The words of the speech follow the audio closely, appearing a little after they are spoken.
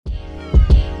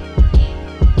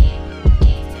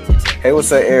Hey,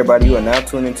 what's up, everybody? You are now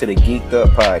tuned into the Geeked Up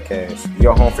Podcast,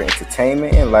 your home for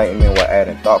entertainment and enlightenment while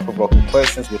adding thought-provoking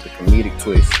questions with a comedic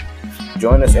twist.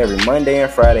 Join us every Monday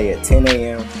and Friday at 10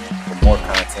 a.m. for more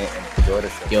content and enjoy the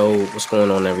show. Yo, what's going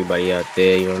on, everybody out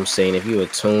there? You know what I'm saying? If you are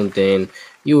tuned in,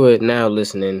 you are now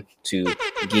listening to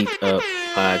Geeked Up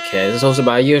Podcast. It's hosted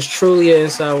by yours truly,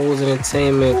 Inside Wolves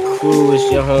Entertainment Crew.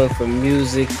 It's your home for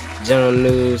music, general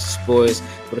news, sports,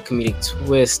 with a comedic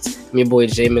twist. I'm your boy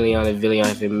Jay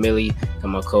Million Millie,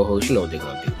 and my co-host. You know what they're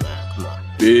gonna do, man. Come on.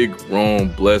 Big, wrong,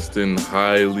 blessed, and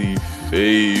highly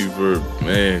favored,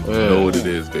 man. You know what it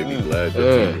is, baby. Glad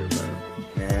you're here,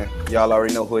 man. Y'all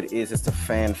already know who it is. It's the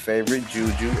fan favorite,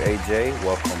 Juju, AJ.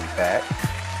 Welcome back.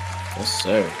 Yes,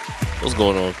 sir. What's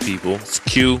going on, people? It's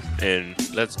Q, and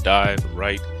let's dive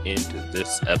right into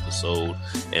this episode.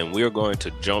 And we're going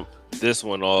to jump this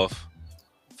one off.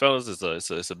 Fellas,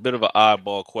 it's a bit of an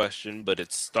oddball question, but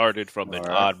it started from an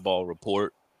oddball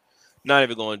report. Not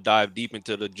even going to dive deep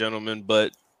into the gentleman,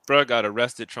 but bro got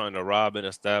arrested trying to rob an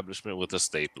establishment with a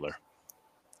stapler.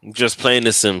 Just plain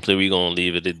and simply, we're going to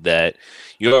leave it at that.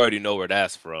 You already know where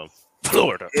that's from.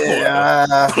 Florida.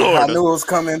 I knew it was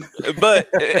coming.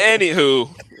 But anywho,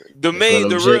 the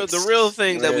real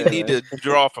thing that we need to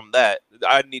draw from that,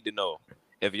 I need to know,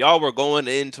 if y'all were going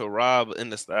in to rob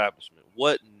an establishment,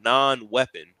 what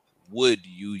non-weapon would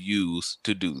you use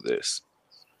to do this?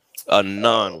 A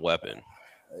non-weapon.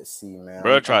 Let's see, man.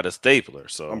 Bro tried a stapler,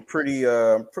 so I'm pretty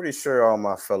sure all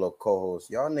my fellow co-hosts,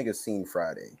 y'all niggas seen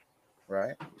Friday,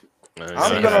 right?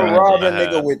 I'm gonna rob a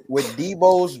nigga with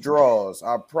Debo's draws.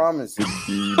 I promise you.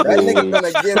 That nigga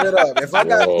gonna give it up. If I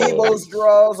got Debo's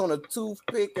draws on a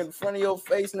toothpick in front of your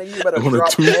face, nigga, you better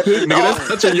drop everything. Nigga, that's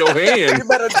touching your hand. You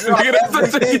better drop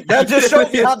everything. That just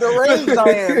shows you how deranged I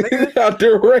am, nigga. How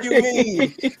deranged. You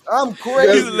mean? I'm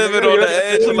crazy. You living on the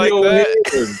edge like that.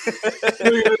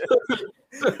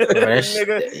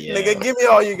 Nigga, give me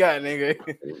all you got, nigga.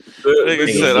 Nigga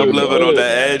said I'm living on the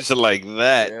edge like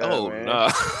that. Yeah, oh man. no.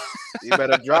 You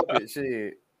better drop it,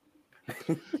 shit.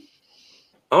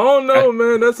 Oh no,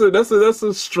 man, that's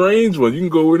a strange one. You can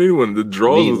go with anyone. The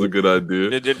draws was a good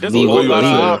idea. There's a whole lot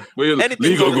of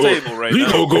anything's on the table right now.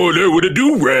 Go go in there with a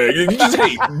do rag. You just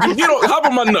hop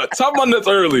on my nuts. Hop on my nuts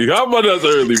early. Hop on my nuts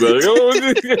early, man.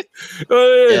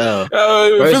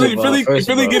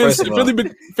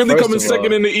 Philly coming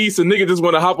second in the East, and nigga just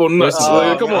want to hop on nuts.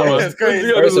 Come on, man.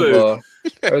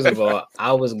 First of all,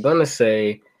 I was gonna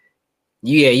say.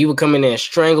 Yeah, you would come in there and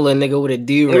strangle a nigga with a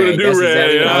do-rag. That's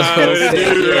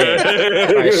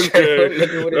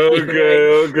exactly what I was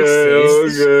going to say.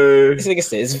 Okay. This nigga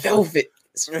said it's velvet.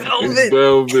 It's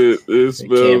velvet. It's velvet.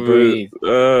 Can't breathe.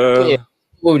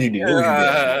 What would you do?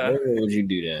 What would you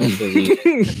do that?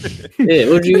 Yeah,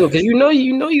 what would you do? Because you know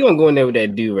you gonna go in there with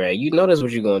that do-rag. You know that's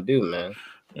what you're gonna do, man.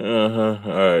 All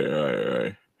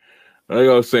right. Like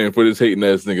I was saying, for this hating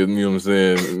ass niggas, you know what I'm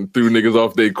saying, threw niggas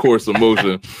off their course of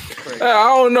motion. I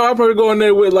don't know. I'd probably go in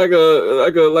there with like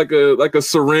a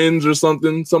syringe or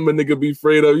something. Something a nigga be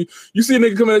afraid of. You see a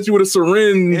nigga coming at you with a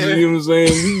syringe, you know what I'm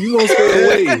saying? You gonna stay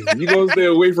away. You gonna stay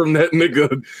away from that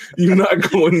nigga. You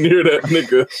not going near that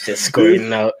nigga. Just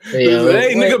squirting out.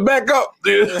 Hey, nigga, back up.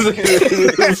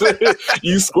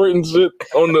 You squirting shit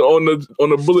on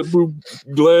the bulletproof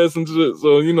glass and shit.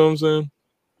 So you know what I'm saying?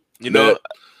 You know.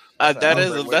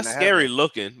 That's scary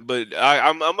looking, but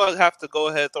I'm gonna have to go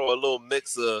ahead and throw a little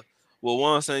mix of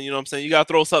one saying, you know what I'm saying? You gotta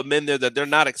throw something in there that they're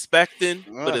not expecting,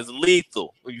 but it's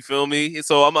lethal. You feel me?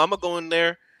 So I'm gonna go in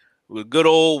there with a good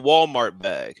old Walmart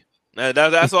bag.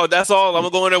 That's all. I'm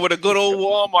gonna go in there with a good old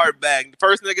Walmart bag. The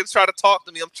first niggas try to talk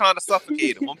to me, I'm trying to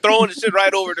suffocate them. I'm throwing the shit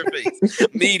right over their face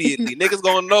immediately. Niggas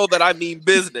gonna know that I mean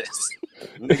business.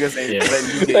 Niggas ain't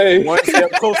letting you get one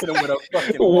step closer than with a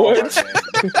fucking Walmart bag.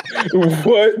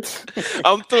 What?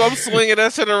 I'm swinging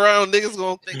that shit around. Niggas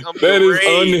gonna think I'm That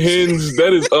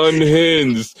is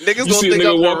unhinged. Niggas you see a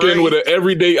nigga walk in with an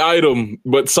everyday item,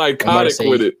 but psychotic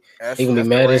with it. He gonna be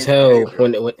mad as hell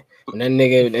when that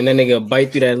nigga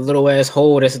bite through that little ass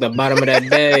hole that's in the bottom of that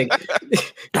bag.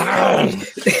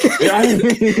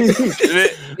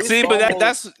 See, but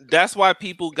that's why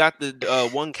people got the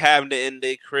one cabinet in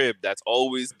their crib that's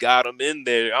always got them in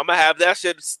there. I'm gonna have that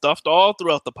shit stuffed all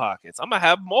throughout the pockets. I'm gonna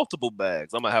have multiple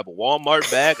bags. I'm gonna have a Walmart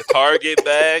bag, a Target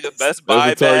bag, a Best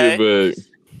Buy bag.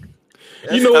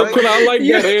 You know what? I like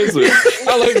that answer.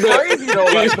 I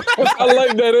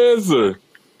like that answer.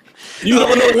 You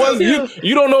don't know what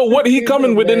you don't know what he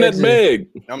coming with in that bag.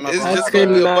 It's just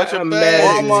gonna be a bunch of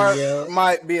bags. Walmart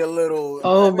might be a little.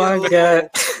 Oh my god.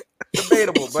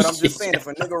 Debatable, but I'm just saying, if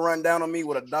a nigga run down on me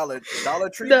with a Dollar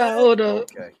Tree, hold on,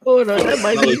 that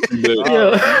might be.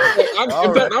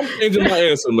 I'm changing my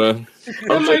answer, man.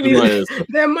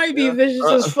 That might be vicious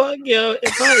as fuck, yo.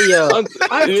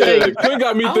 Quinn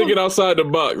got me thinking outside the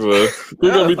box, man.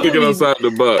 Quinn got me thinking outside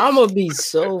the box. I'm gonna be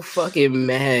so fucking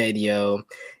mad, yo.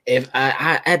 If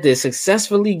I after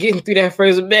successfully getting through that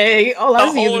first bag, all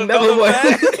I see is another one.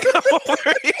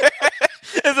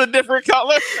 It's a different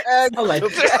color. I'm like,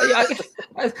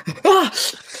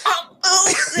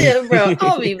 yeah, bro.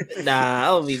 I'll be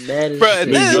mad. Bro,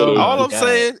 and then all I'm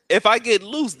saying, if I get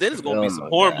loose, then it's gonna be some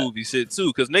horror movie shit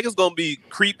too. Cause niggas gonna be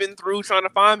creeping through trying to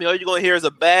find me. All you're gonna hear is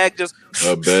a bag just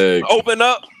open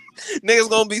up. Niggas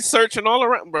gonna be searching all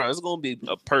around, bro. It's gonna be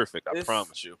a perfect. I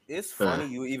promise you. It's funny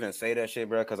you even say that shit,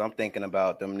 bro. Cause I'm thinking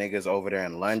about them niggas over there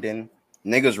in London.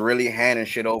 Niggas really handing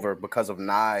shit over because of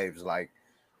knives, like.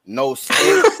 No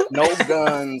sticks, no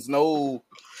guns, no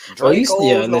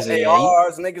Dracos, no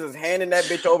ARs. Niggas is handing that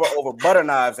bitch over butter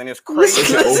knives, and it's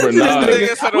crazy. Over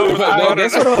knives.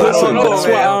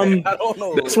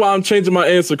 That's why I'm changing my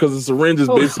answer because a syringe is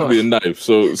basically a knife.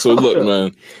 So look,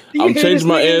 man, I'm changing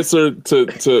my answer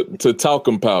to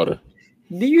talcum powder.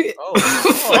 Do you?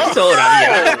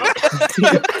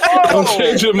 I'm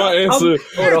changing my answer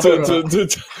to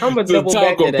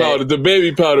talcum powder, the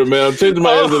baby powder, man. I'm changing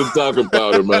my answer to talcum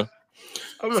powder, man.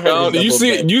 You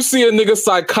see a nigga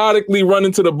psychotically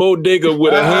running to the bodega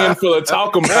with a handful of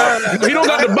talcum powder. He don't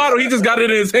got the bottle, he just got it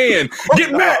in his hand.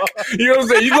 Get back! You know what I'm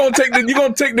saying? You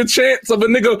gonna take the chance of a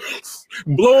nigga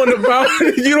blowing the powder.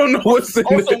 You don't know what's in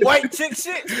there. Some white chick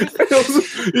shit. Get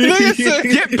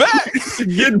back!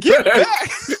 Get back!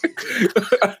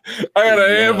 I got a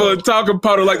handful of talcum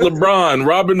powder like LeBron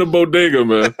robbing the bodega,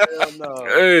 man.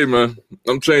 Hey, man,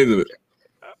 I'm changing it.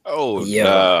 Oh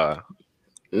yeah.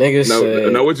 Niggas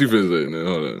now what you finna say?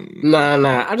 Hold on.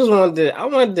 Nah. I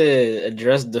wanted to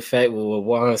address the fact with what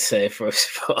Juan said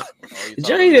first of all. Did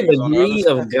y'all hear the degree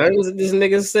of guns that this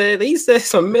nigga said? He said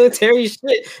some military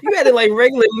shit. You had to like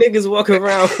regular niggas walking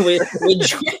around with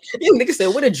niggas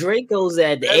said, where the Dracos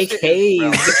at? The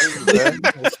AKs.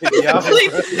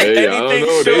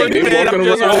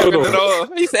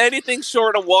 He said anything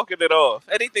short of walking it off.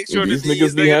 Anything short of these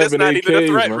niggas, that's not even a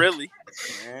threat, really.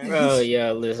 Bro,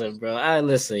 yo, listen, bro.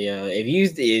 Yo. If you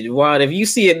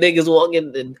see a niggas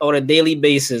walking on a daily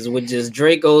basis with just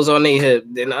Dracos on their hip,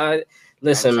 then man.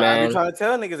 I'm trying to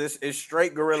tell niggas it's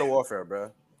straight guerrilla warfare,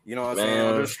 bro. You know what I'm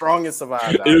saying? The strongest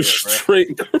survivors. It's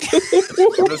straight.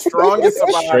 The strongest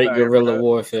survivors. Straight guerrilla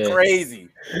warfare. Crazy.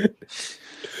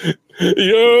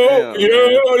 Yo,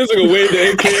 this nigga wave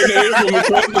the AK from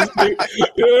across the street.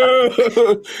 Yo,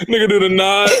 nigga do the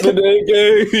nod to the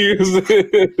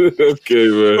AK. Okay,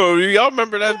 man. Oh, y'all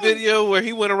remember that video where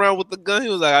he went around with the gun? He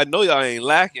was like, I know y'all ain't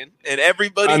lacking. And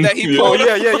everybody that he pulled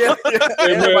yeah.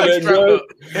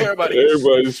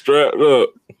 Everybody's strapped up.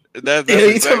 That's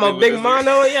you talking about Big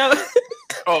Mono, yo?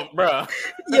 Oh, bro.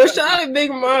 Yo, shout out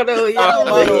Big Mono,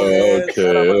 yo.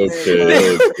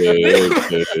 Okay.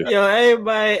 Yo,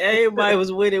 everybody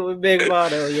was with it with Big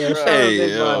Mono, yo. Shout out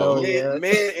Big Mono, yo.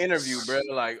 Mid-interview, bro.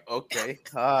 Like, okay,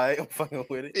 all right, I'm fucking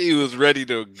with it. He was ready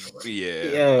to,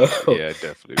 yeah,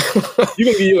 definitely. You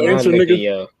gonna get your answer, nigga?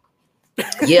 Yo.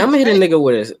 Yeah, I'm gonna hit a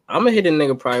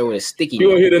nigga probably with a sticky. You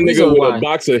gonna hit a nigga with a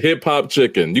box of hip hop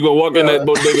chicken. You gonna walk in that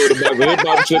bodega with a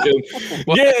box of hip hop chicken.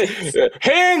 Yeah,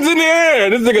 hands in the air.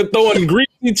 This nigga throwing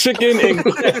greasy chicken and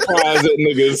fries at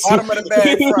niggas. Bottom of the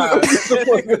bag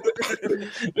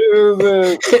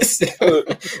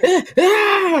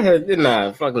fries.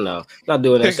 Nah, fuck no. Not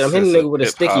doing that shit. I'm hitting a nigga with a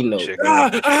sticky note.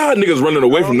 Niggas running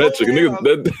away from that chicken. I'm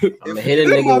gonna hit a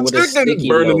nigga with a sticky note.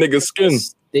 Burn a nigga's skin.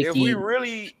 If we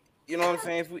really, you know what I'm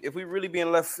saying? If we really be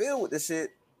in left field with this shit,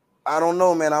 I don't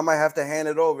know, man. I might have to hand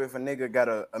it over if a nigga got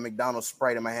a McDonald's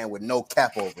Sprite in my hand with no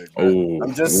cap over it.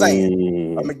 I'm just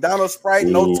saying. A McDonald's Sprite,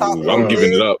 no top. I'm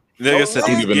giving it up. Nigga said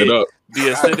I'm giving it up.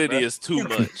 The acidity is too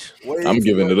much. I'm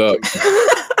giving it up.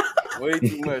 Way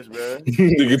too much, bro.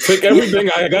 Nigga, take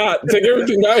everything I got. Take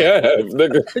everything I have,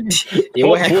 nigga.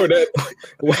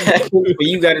 What happened when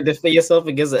you got to defend yourself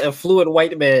against an affluent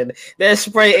white man? That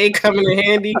spray ain't coming in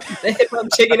handy. That hip hop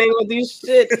chicken ain't gonna do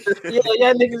shit.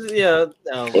 Y'all niggas,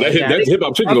 that hip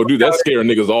hop chicken gonna do that, scaring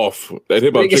niggas off. That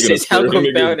hip hop chicken is scaring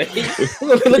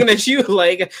niggas. Looking at you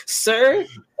like, sir.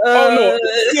 Oh no!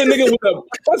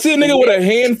 I see a nigga with a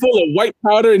handful of white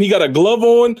powder and he got a glove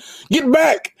on. Get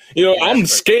back! You know, I'm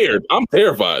scared. I'm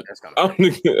terrified. I'm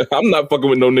not fucking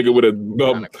with no nigga with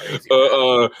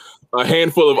a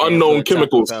handful of unknown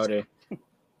chemicals.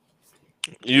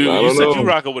 You said you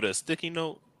rocking with a sticky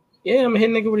note? Yeah, I'm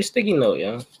hitting nigga with a sticky note,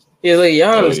 yo. Yeah, look,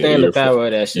 y'all understand the power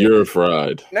of that shit. You're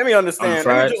fried. Let me understand.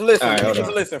 Let me just listen. Right, let me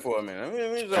just listen for a minute.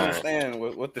 Let me just understand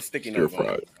what the sticky note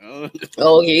fried.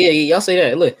 Oh yeah, y'all say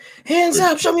that. Look, hands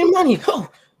up, show me money. Oh,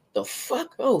 the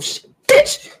fuck? Oh shit,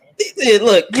 bitch.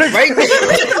 Look, right there.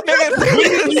 When did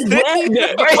you grab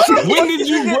that? When did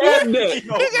you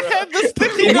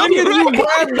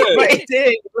grab that? Right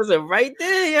there. Listen, right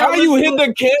there. How you hit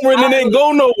the camera and it ain't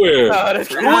go nowhere? I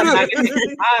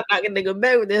knock a nigga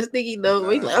back with that sticky note.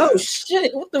 We like, oh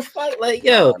shit, what the fuck? Like,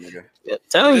 yo,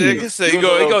 tell you. Nigga say you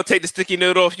gonna take the sticky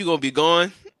note off, you gonna be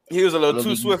gone. He was a little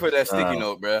too swift for that sticky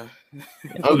note, bro.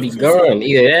 I'll be gone.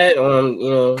 Either that,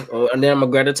 and then I'm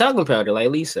gonna grab the talcum powder, like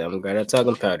Lisa. I'm gonna grab the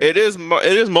talcum powder. It is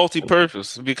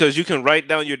multi-purpose because you can write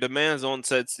down your demands on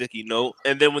said sticky note,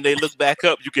 and then when they look back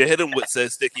up, you can hit them with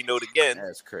said sticky note again.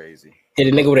 That's crazy. Hit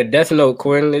a nigga with a death note,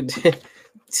 according to.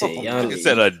 Y'all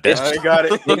said a death. I got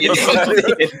it.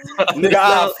 Nigga,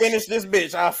 I'll finish this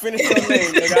bitch. I'll finish your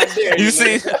name, nigga. I dare you. You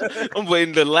see, I'm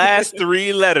waiting the last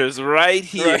 3 letters right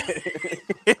here.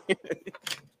 Right.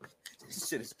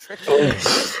 Shit is tricky.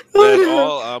 That's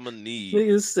all I'ma need.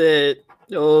 Nigga said,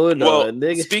 "Oh no." Well,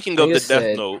 nigga, speaking of the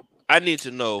death note, I need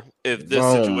to know if this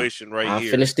situation right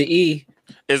here finish the E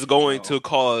is going to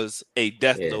cause a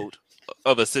death note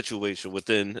of a situation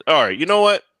within. All right, you know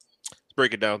what? Let's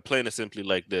break it down plain and simply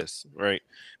like this, right?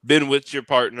 Been with your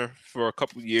partner for a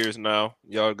couple years now.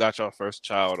 Y'all got your first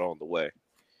child on the way.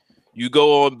 You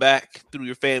go on back through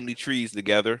your family trees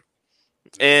together,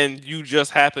 and you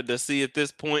just happen to see at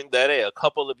this point that a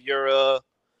couple of your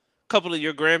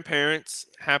grandparents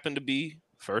happen to be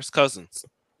first cousins.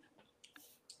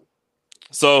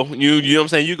 So you know what I'm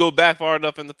saying? You go back far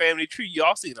enough in the family tree,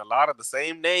 y'all seen a lot of the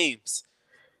same names.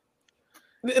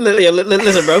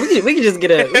 Listen, bro. We can just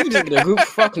get a group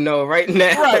fuck no right now.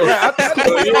 Hang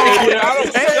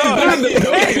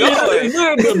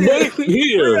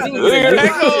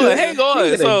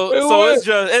on. So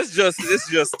it's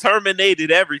just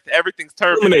terminated. Everything's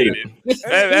terminated.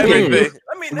 Everything.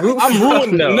 I'm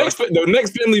ruined. The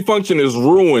next family function is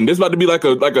ruined. It's about to be like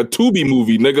a Tubi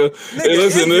movie, nigga. Hey,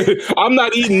 listen, I'm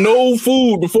not eating no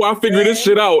food before I figure this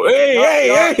shit out.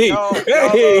 Hey.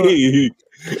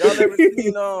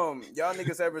 Y'all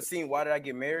niggas ever seen Why Did I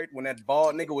Get Married? When that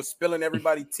bald nigga was spilling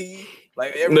everybody tea,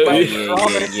 like everybody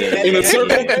in a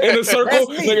circle.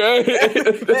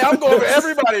 Nigga. Man, I'm going for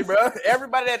everybody, bro.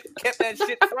 Everybody that kept that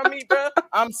shit from me, bro.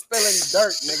 I'm spilling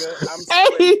dirt, nigga. I'm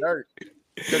spilling dirt.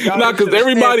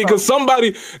 Because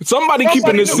somebody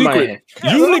keeping it secret.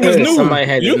 You niggas knew. Somebody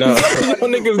had to know. You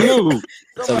niggas knew.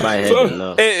 Somebody had to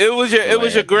know. It was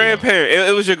your grandparent.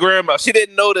 It was your grandma. She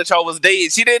didn't know that y'all was dating.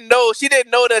 She didn't know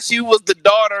that she was the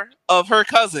daughter of her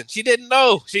cousin. She didn't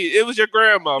know. It was your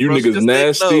grandma. You niggas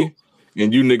nasty.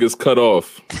 And you niggas cut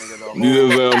off.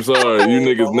 I'm sorry. You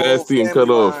niggas nasty and cut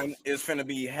off. It's finna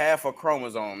be half a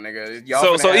chromosome, nigga.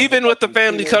 So even with the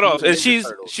family cut off, and she's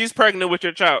pregnant with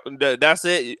your child. That's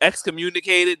it.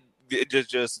 Excommunicated.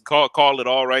 Just call it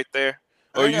all right there.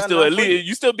 Or you still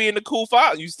you still being the cool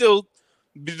father? You still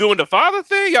be doing the father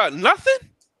thing? Y'all nothing.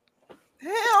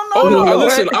 Hell no. Oh no!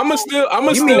 Listen, I'ma still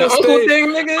stay. Uncle thing,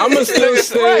 nigga? I'ma still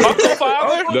stay. Uncle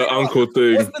father. The uncle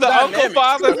thing. The uncle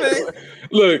father thing.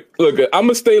 Look, I'm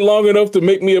gonna stay long enough to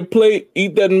make me a plate,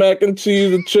 eat that mac and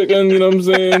cheese and chicken, you know what I'm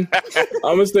saying?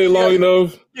 I'm gonna stay long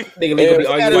enough.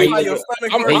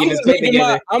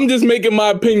 I'm just making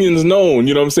my opinions known,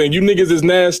 you know what I'm saying? You niggas is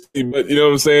nasty, but you know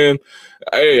what I'm saying?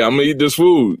 Hey, I'm gonna eat this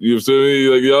food. You see me?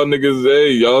 Like y'all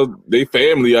niggas, they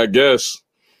family, I guess.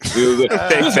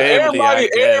 Everybody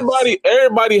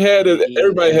had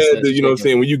the, you know what I'm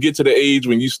saying, when you get to the age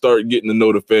when you start getting to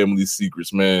know the family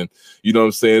secrets, man. You know what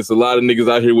I'm saying? It's a lot of niggas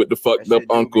out here with the fucked up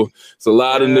uncle. It's a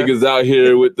lot of niggas out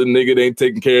here with the nigga that ain't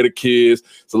taking care of the kids.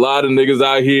 It's a lot of niggas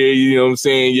out here, you know what I'm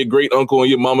saying, your great uncle on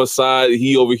your mama's side,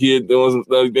 he over here doing some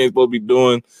stuff he ain't supposed to be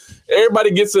doing. Everybody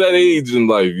gets to that age in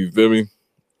life, you feel me?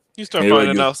 You start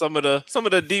finding out some of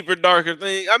the deeper, darker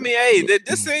things. I mean, hey,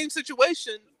 this same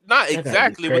situation. Not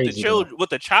exactly with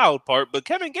the child part, but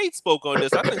Kevin Gates spoke on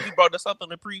this. I think he brought this up in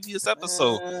the previous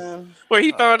episode where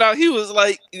he found out he was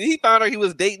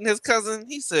dating his cousin.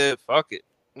 He said, "Fuck it,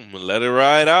 I'm gonna let it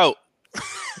ride out."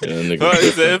 He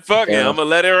said, "Fuck it, I'm gonna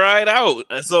let it ride out."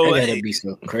 And so that gotta be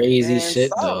some crazy shit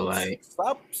though. Like,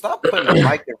 stop putting a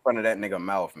mic in front of that nigga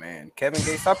mouth, man. Kevin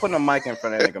Gates, stop putting a mic in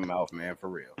front of that nigga mouth, man. For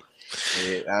real.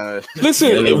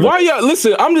 Listen, why y'all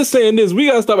listen? I'm just saying this. We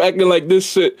gotta stop acting like this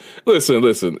shit.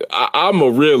 Listen. I'm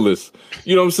a realist.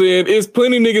 You know what I'm saying? It's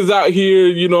plenty niggas out here.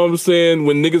 You know what I'm saying?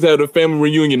 When niggas have a family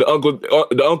reunion, the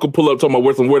uncle pull up talking about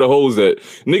where the hoes at.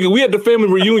 Nigga, we at the family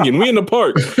reunion. We in the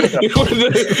park.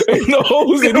 Ain't no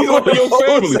hoes in these are your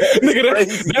family.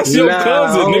 Nigga, that's your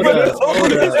cousin. Nigga,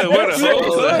 that's your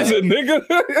cousin. Nigga.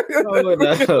 Hold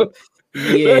up.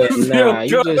 Yeah, nah,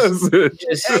 you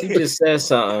just said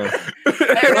something.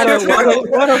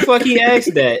 Why the fuck he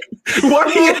asked that?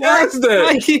 Why he asked that?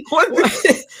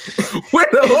 Where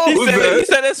the hoes at? He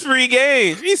said it's free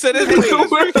game. He said it's free game.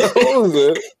 Where the hoes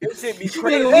at? This shit be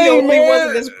crazy. We only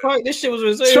wanted this park. This shit was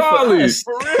reserved Charlie.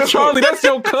 for us. Charlie, that's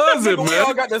your cousin, man. We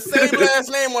all got the same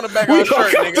last name on the back of our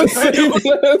shirt, nigga. The same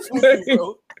last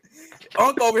name.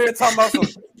 Uncle over here talking about some.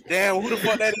 Damn, who the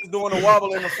fuck that is doing a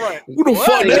wobble in the front? Who the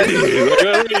fuck that is?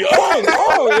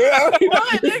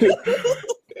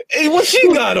 Hey, what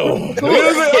she got on?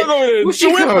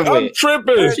 I'm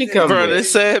tripping. Bro, they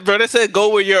said go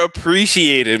where you're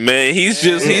appreciated, man. He's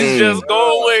just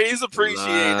going where he's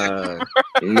appreciated.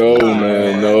 No,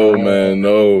 man.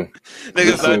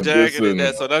 Niggas not jacking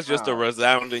that, so that's just a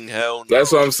resounding hell. No.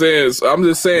 That's what I'm saying. I'm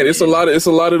just saying it's a lot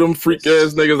of them freak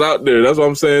ass niggas out there. That's what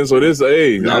I'm saying. So this,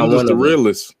 I'm just a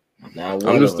realist. I'm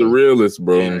just a realist,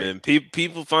 bro. And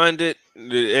people find it.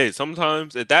 Hey,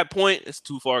 sometimes at that point, it's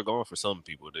too far gone for some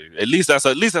people, dude. At least that's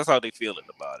how they feeling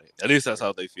about it. I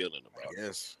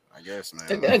guess,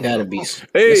 man. That gotta be.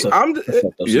 Hey,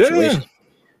 yeah.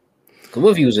 Cause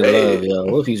what if he was in love, yo?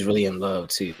 What if he's really in love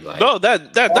too? Like, no,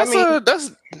 that's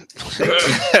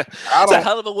a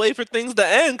hell of a way for things to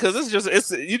end. Cause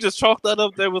you just chalk that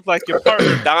up there with like your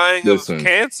partner dying of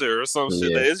cancer or some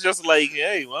shit. It's just like,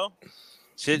 hey, well.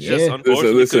 Shit just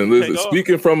unfortunately listen.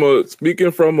 Speaking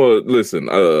from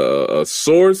a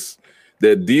source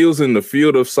that deals in the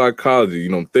field of psychology,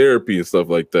 therapy and stuff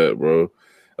like that, bro.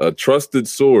 A trusted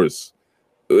source.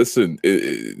 Listen,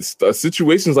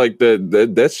 situations like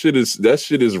that shit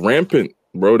is rampant,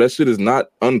 bro. That shit is not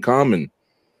uncommon.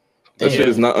 That shit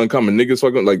is not uncommon. Niggas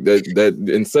fucking like that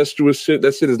incestuous shit.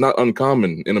 That shit is not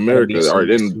uncommon in America or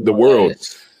in the world.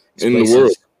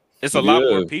 It's a lot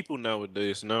more people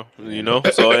nowadays, So,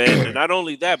 and not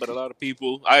only that, but a lot of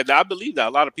people, I believe that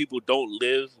a lot of people don't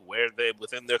live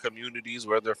within their communities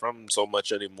where they're from so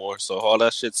much anymore. So all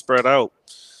that shit spread out.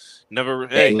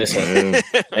 Hey, listen. I'm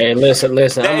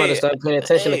about to start paying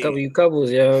attention to a couple of you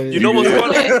couples, yo. You know what's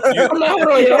funny? Hold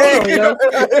on, yo.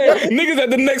 Niggas at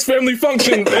the next family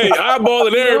function, hey,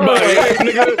 eyeballing everybody. Hey,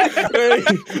 nigga, hey,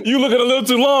 you looking a little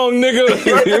too long, nigga.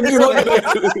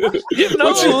 Your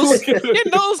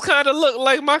nose kind of look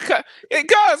like my Hey,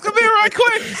 guys, come here right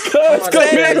quick.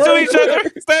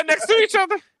 Stand next to each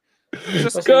other.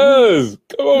 Cuz,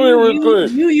 come over here real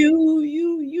quick.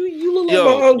 You look like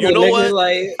my my uncle, you know nigga, what?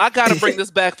 Like... I gotta bring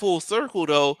this back full circle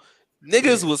though.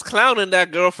 Niggas was clowning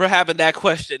that girl for having that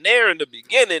questionnaire in the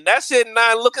beginning. That shit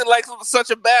not looking like such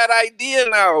a bad idea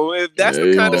now. If that's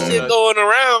the kind of shit going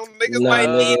around, niggas might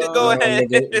need to go ahead.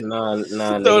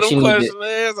 Throw them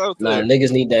questionnaires out there.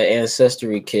 Niggas need that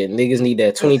ancestry kit. Niggas need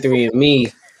that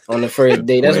 23andMe on the first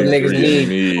day. That's what niggas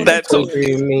need. That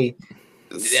 23andMe.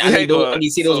 I need to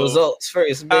see those results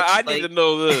first. Bitch. I need to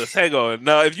know this. Hang on.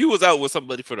 Now, if you was out with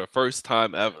somebody for the first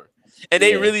time ever, and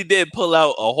they really did pull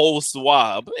out a whole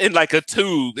swab in like a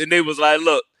tube, and they was like,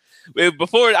 "Look,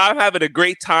 before I'm having a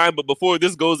great time, but before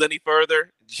this goes any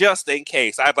further, just in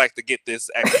case, I'd like to get this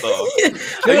X off."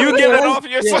 You get it off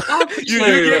your saliva? You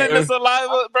getting the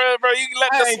saliva, bro? You can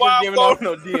let the swab go. Off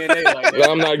no DNA like that.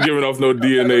 I'm not giving off no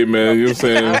DNA, man. You know what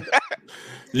I'm saying?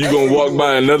 You gonna walk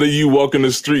by another you walking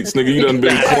the streets, nigga. You done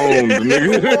been cloned,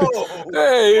 nigga.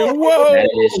 Hey, whoa. That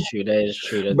is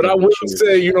true. But I will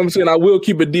say, you know what I'm saying? I will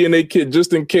keep a DNA kit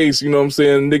just in case, you know what I'm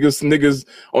saying? Niggas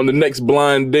on the next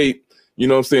blind date, you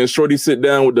know what I'm saying? Shorty sit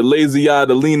down with the lazy eye,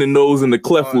 the leaning nose, and the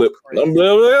cleft lip. I'm like,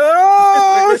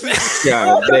 oh!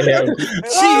 God damn.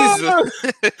 Jesus.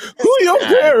 Who your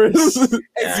parents?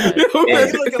 You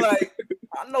looking like,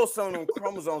 I know some of them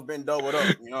chromosomes been doubled up.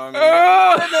 You know what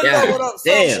I mean? They've been doubled up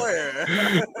somewhere.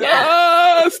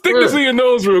 Stick this in your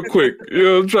nose real quick.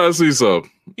 I'm trying to see something.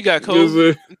 You got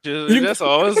COVID. That's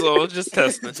all. It's all. Just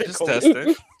testing.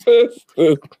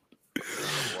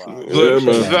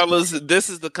 But fellas, this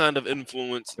is the kind of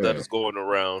influence that is going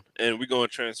around, and we're going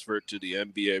to transfer it to the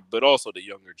NBA, but also the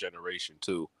younger generation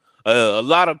too. A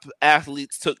lot of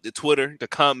athletes took to Twitter to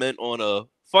comment on a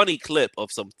funny clip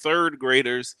of some third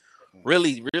graders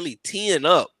really teeing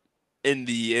up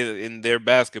in their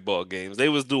basketball games. They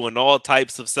was doing all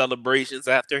types of celebrations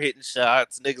after hitting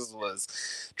shots. Niggas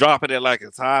was dropping it like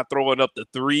it's hot, throwing up the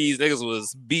threes. Niggas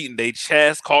was beating their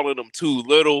chest, calling them too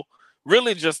little.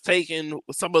 Really just taking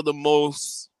some of the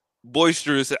most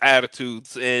boisterous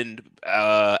attitudes and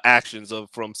actions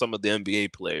from some of the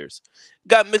NBA players.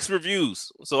 Got mixed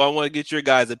reviews, so I want to get your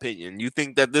guys' opinion. You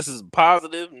think that this is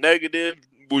positive, negative?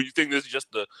 Or you think this is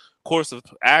just the course of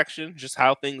action, just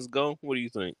how things go? What do you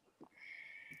think?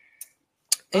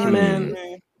 Hey, man.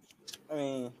 I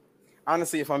mean,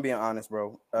 honestly, if I'm being honest,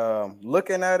 bro,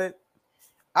 looking at it,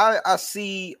 I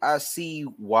see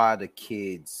why the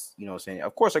kids, you know what I'm saying,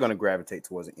 of course they're gonna gravitate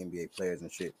towards the NBA players and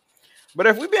shit. But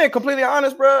if we're being completely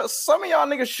honest, bro, some of y'all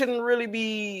niggas shouldn't really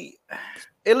be,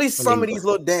 at least some of these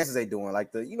little dances they doing.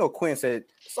 Like Quinn said,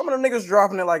 some of them niggas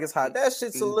dropping it like it's hot. That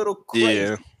shit's a little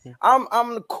crazy. Yeah.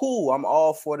 I'm cool. I'm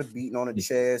all for the beating on the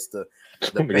chest, the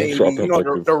baby,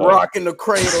 the rock in the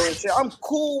cradle and shit. I'm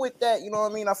cool with that. You know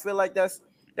what I mean? I feel like that's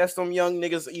some young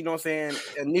niggas, you know what I'm saying,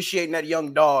 initiating that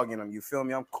young dog in them. You feel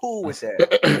me? I'm cool with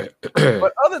that.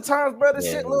 But other times, bro, this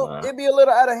shit it be a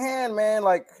little out of hand, man.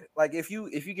 Like if you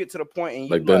get to the point and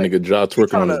you like that nigga Ja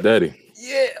twerking on his daddy.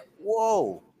 Yeah.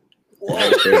 Whoa. Whoa.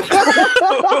 That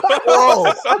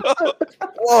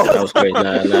was crazy.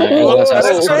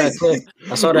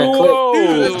 I saw that clip.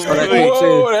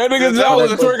 Whoa, that nigga Ja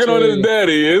was twerking on his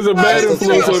daddy. It's a bad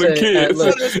influence on the kids.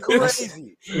 That's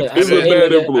crazy. It's a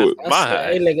bad influence.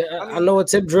 Hey, nigga, I know a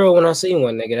tip drill when I see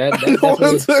one, nigga.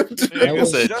 That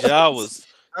said Ja was.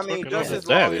 I mean, just as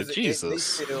long as they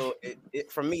still,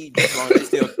 for me, just as long as they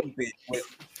still keep it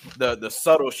with the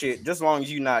subtle shit, just as long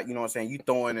as you not, you know what I'm saying, you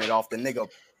throwing it off the nigga,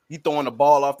 you throwing the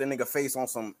ball off the nigga face on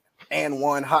some and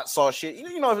one hot sauce shit.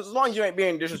 You know, as long as you ain't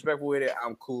being disrespectful with it,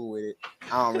 I'm cool with it.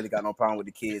 I don't really got no problem with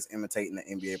the kids imitating the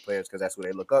NBA players because that's what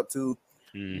they look up to.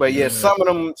 But yeah, some of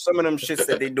them shits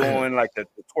that they doing, like the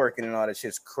twerking and all that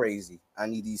shit's crazy. I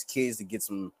need these kids to get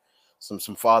some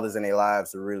fathers in their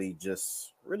lives to really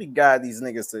guide these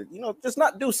niggas to, you know, just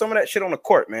not do some of that shit on the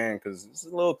court, man, because it's a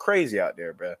little crazy out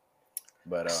there, bro.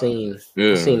 But I seen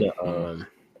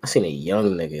a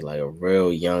young nigga, like a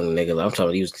real young nigga. Like, I'm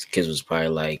talking, these kids was probably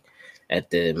like at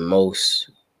the most,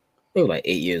 I think like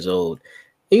 8 years old.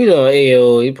 You know,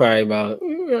 he probably about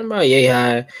yay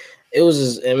high. It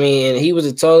was and he was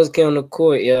the tallest kid on the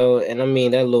court, yo. And I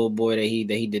mean, that little boy that he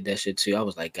did that shit too. I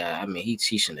was like, God, I mean, he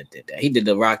shouldn't have did that. He did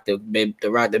the rock the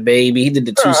baby. He did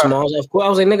the too small. Of course, I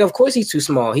was like, nigga, of course he's too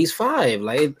small. He's 5.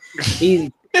 Like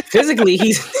he physically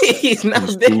he's not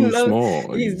too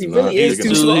small. He really is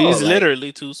too small. He's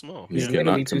literally too small. He's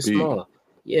literally too small.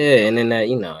 Yeah, and then that,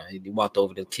 you know, he walked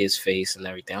over the kid's face and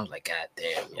everything. I was like, God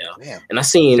damn, yo. Damn. And I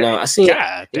seen, did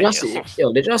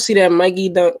y'all see that Mikey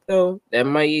dunk though? That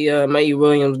Mikey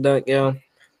Williams dunk, yo.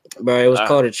 Bro, it was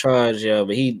called a charge, yo.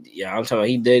 But he yammed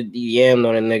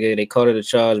on a nigga. They called it a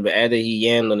charge, but after he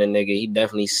yammed on the nigga, he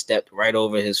definitely stepped right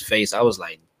over his face. I was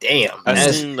like, damn. I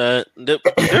seen that.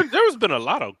 There's been a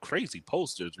lot of crazy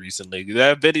posters recently.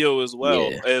 That video as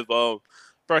well. Yeah.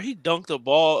 Bro, he dunked a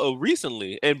ball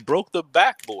recently and broke the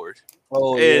backboard.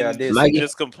 Oh yeah, I did.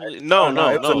 Just completely. No.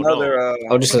 Another.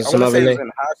 Just some other nigga.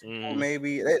 In high school,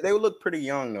 maybe they would look pretty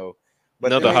young though.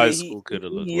 But another high school could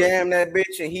have looked. He yammed that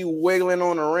bitch and he wiggling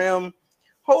on the rim.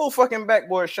 Whole fucking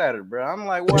backboard shattered, bro. I'm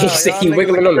like, wow. He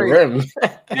wiggling on the rim.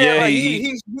 Yeah, like,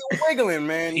 he's wiggling,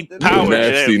 man. He powered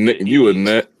nasty nigga. You a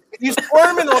nut. He's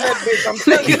squirming on that bitch. I'm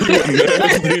telling you.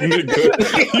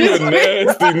 You a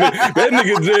nasty nigga. That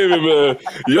nigga Jamie, man.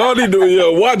 Y'all need to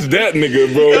watch that nigga,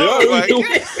 bro.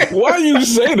 Why you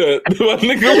say that?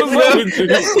 Nigga, what's up with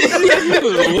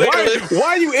you?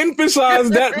 Why you emphasize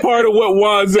that part of what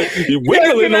Juan said? You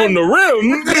wiggling on the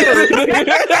rim.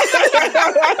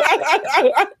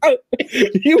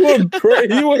 You a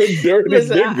dirty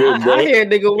nigga, bro. I hear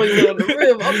nigga wiggling on the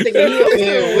rim. I'm thinking he up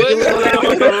here wiggling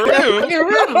on the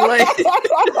rim.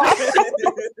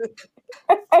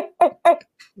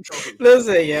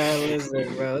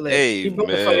 Listen, bro. Like, hey, man.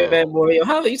 The bad boy. Yo,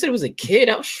 how you said he was a kid?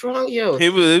 How strong, yo. He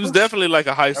was definitely like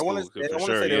a high school for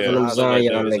sure. Yeah,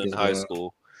 in high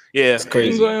school. Yeah, it's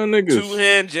crazy.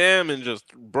 Two-hand jam and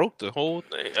just broke the whole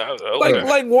thing.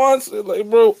 Like Juan said,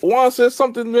 Juan said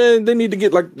something, man. They need to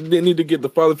get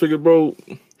the father figure, bro.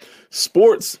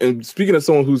 Sports, and speaking of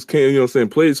someone who's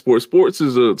played sports. Sports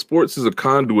is a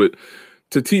conduit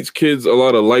to teach kids a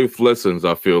lot of life lessons,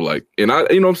 I feel like. And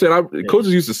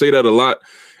coaches used to say that a lot,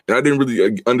 and I didn't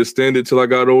really understand it till I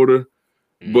got older.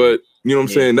 But you know what I'm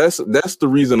saying? That's the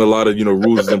reason a lot of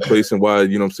rules is in place, and why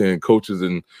coaches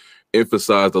and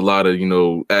emphasized a lot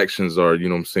of actions are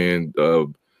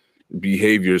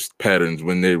behaviors patterns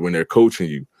when they're coaching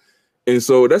you. And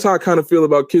so that's how I kind of feel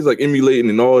about kids like emulating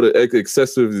and all the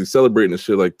excessive celebrating and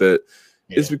shit like that.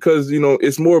 Yeah. It's because, you know,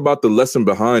 it's more about the lesson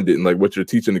behind it and like what you're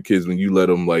teaching the kids when you let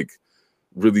them like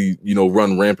really, you know,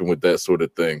 run rampant with that sort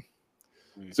of thing.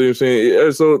 See what I'm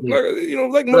saying? So, you know,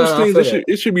 like most things,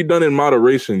 it should be done in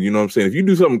moderation. You know what I'm saying? If you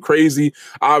do something crazy,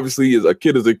 obviously, as a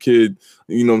kid,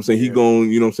 you know what I'm saying? He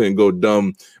going, you know what I'm saying, go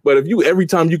dumb. But if you, every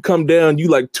time you come down, you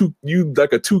like a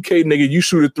 2K nigga, you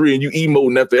shoot a 3 and you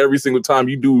emoting after every single time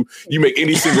you make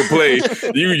any single play.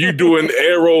 you doing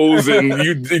arrows and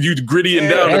you grittying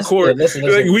down the court. Listen,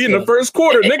 like, we in the first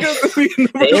quarter, nigga.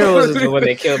 The arrows is when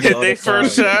they killed me. They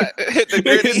first shot, hit the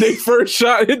gritty. They first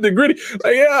shot, hit the gritty.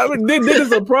 Like, yeah, I mean, this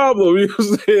is a problem. You know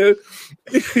what I'm saying?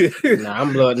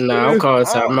 I'm calling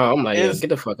time out. I'm like, yo, get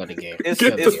the fuck out of the game.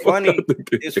 It's funny.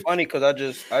 It's funny because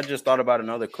I just thought about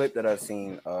another clip that I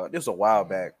seen. This was a while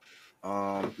back.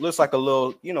 Looks like a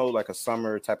little, you know, like a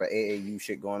summer type of AAU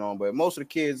shit going on. But most of the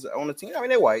kids on the team, I mean,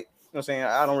 they're white. You know what I'm saying?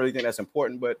 I don't really think that's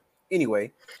important. But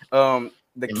anyway,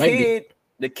 the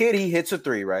kid, he hits a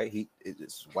 3, right?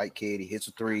 This white kid, he hits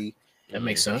a 3. That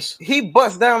makes sense. He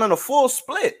busts down in a full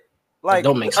split. Like,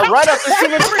 don't make sense. Right after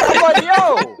shooting 3, I'm like,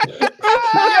 yo.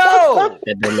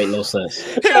 That don't make no sense.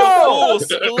 Yo,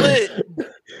 split.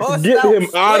 Get him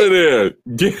out of there.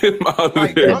 Get him out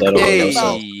of there. Hey,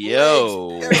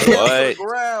 yo, what?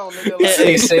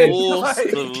 Full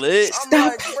split.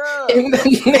 Stop.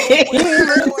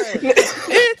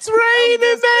 It's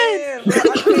raining, man.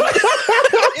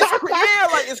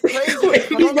 It's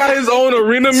crazy. He got his own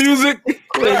arena music.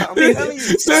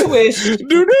 Swish.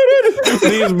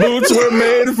 These boots were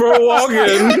made for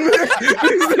walking.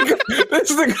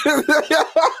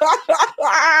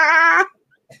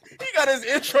 He got his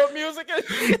intro music.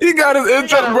 He got his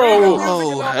intro, bro.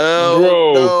 Oh, hell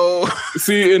bro. No.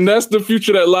 See, and that's the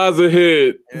future that lies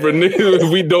ahead for niggas if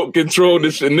we don't control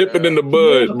this shit. Nip it in the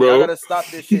bud, bro. I gotta stop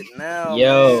this shit now.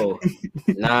 Yo.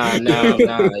 Nah. Yo,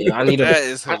 I need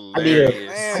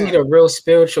a real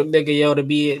spiritual nigga, yo, to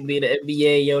be the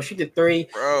NBA, yo. Shoot the 3.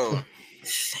 Bro.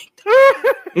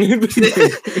 Nigga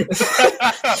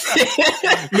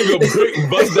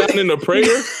bust down in a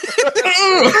prayer.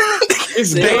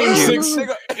 It's game 6.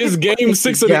 It's game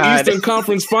 6 of the Eastern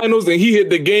Conference Finals, and he hit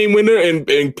the game winner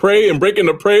and pray and break in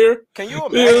the prayer. Can you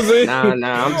imagine?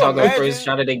 Nah. I'm talking first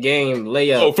shot of the game,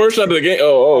 layup. Oh, first shot of the game.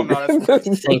 Oh. No, thank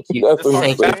you. Thank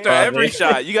you. After every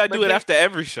shot, you gotta do it after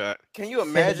every shot. Can you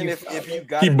imagine if you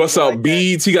got? He busts out like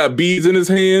beads. He got beads in his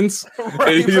hands.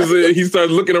 Right, and he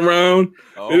started looking around.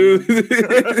 Can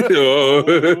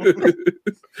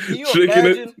you shaking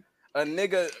imagine a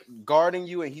nigga guarding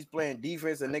you and he's playing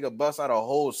defense? A nigga busts out a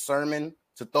whole sermon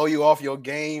to throw you off your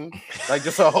game, like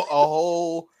just a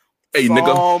whole. Hey,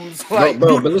 Psalms, nigga. Like,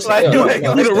 bro, but listen,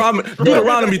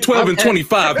 Deuteronomy 12 and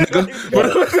 25, nigga.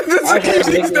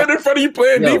 He's standing in front of you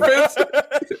playing defense.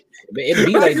 It'd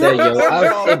be like that,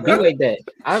 yo. It'd be like that.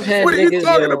 I've had what niggas, are you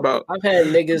talking about? I've had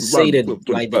niggas say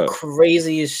the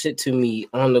craziest shit to me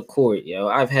on the court, yo.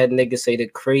 I've had niggas say the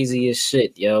craziest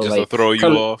shit, yo. Just like to throw you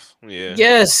off. Yeah.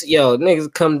 Yes, yo.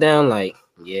 Niggas come down like,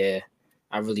 yeah,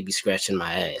 I really be scratching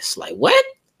my ass. Like, what?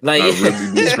 Like, I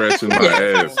really be scratching my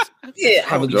ass. Yeah,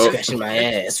 I really be scratching my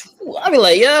ass. I be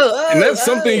like, yo. And that's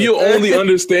something you only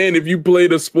understand if you play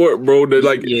the sport, bro. That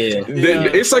like,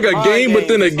 it's like a game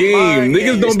within a game.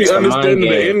 Niggas don't be understanding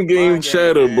the in-game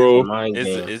chatter, bro.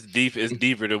 It's deep. It's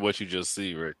deeper than what you just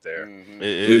see right there. Mm-hmm.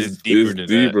 It's deeper than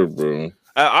that. Bro.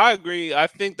 I agree. I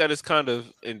think that it's kind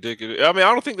of indicative. I mean,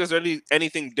 I don't think there's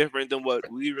anything different than what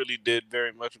we really did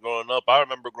very much growing up. I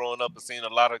remember growing up and seeing a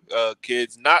lot of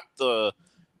kids, not the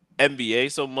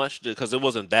NBA so much because there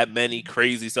wasn't that many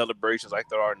crazy celebrations like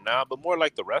there are now, but more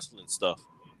like the wrestling stuff.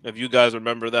 If you guys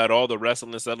remember that, all the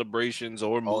wrestling celebrations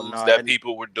or moves that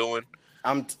people were doing.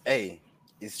 Hold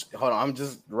on, I'm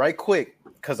just right quick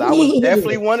because I was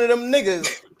definitely one of them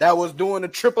niggas that was doing the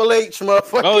Triple H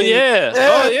motherfucker. Oh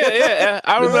yeah.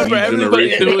 I remember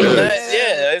everybody doing that.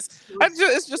 Yeah,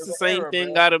 it's just the same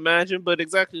thing, I'd imagine, but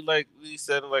exactly like Lee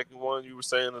said, like the one you were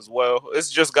saying as well.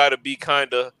 It's just got to be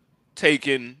kind of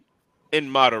taken in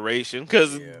moderation,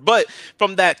 but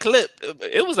from that clip,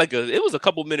 it was a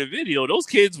couple minute video. Those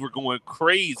kids were going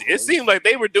crazy. It seemed like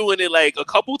they were doing it like a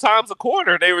couple times a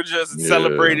quarter. They were just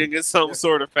celebrating in some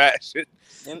sort of fashion.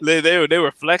 They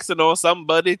were flexing on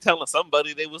somebody, telling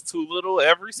somebody they was too little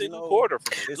every single quarter.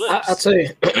 I'll tell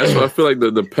you, that's what I feel like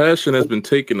the passion has been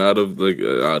taken out of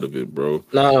it, bro.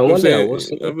 No, one day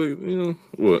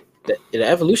what. The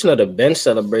evolution of the bench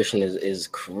celebration is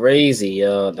crazy,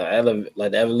 yo. The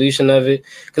evolution of it,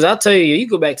 because I'll tell you, you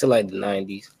go back to like the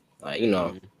 90s, like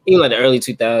even like the early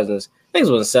 2000s,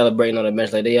 niggas wasn't celebrating on the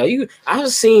bench like they are. I've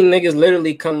seen niggas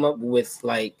literally come up with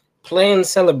like playing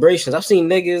celebrations. I've seen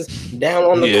niggas down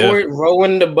on the court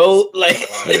rowing the boat. Like,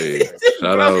 hey,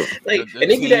 shout out. Like, and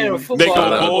they do that in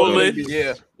football.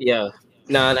 Yeah.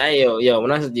 Nah, yo,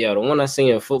 when the one I seen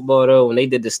in football though, when they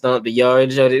did the stomp the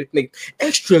yard, they make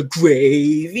extra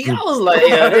gravy. I was like,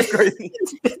 yeah, that's crazy.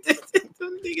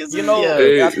 You know,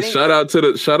 hey, shout out to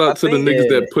the niggas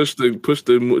that pushed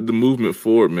the movement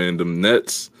forward, man. Them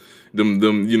Nets,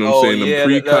 them you know what I'm saying, them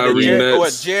pre-Kyrie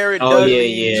Nets. Jared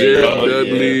Dudley, you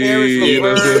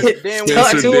know what I'm saying,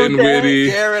 Spencer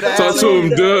Dinwiddie, talk to him,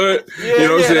 Dud. You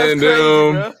know what I'm saying,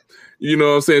 them. You know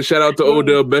what I'm saying? Shout out to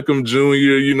Odell Beckham Jr.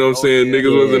 You know what I'm saying?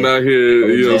 Niggas wasn't out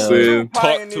here, you know what I'm saying?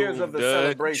 Pioneers of the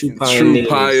celebration. True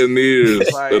pioneers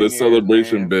of the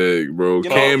celebration bag, bro.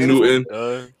 Cam Newton.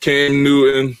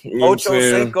 You know Ocho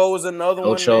Cinco is another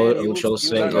one. Ocho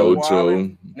Cinco.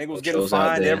 Nigga was getting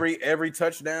fined every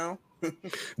touchdown.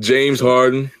 James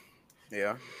Harden.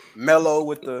 Yeah. Melo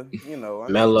with the,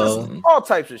 Melo, all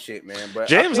types of shit, man. But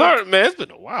James Harden, man, it's been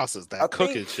a while since that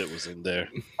cooking shit was in there.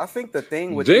 I think the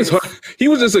thing with James Harden, he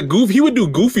was just a goof. He would do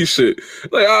goofy shit.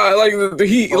 What's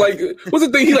the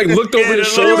thing? He looked over his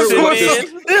shoulder. He was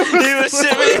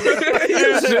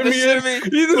shimmying.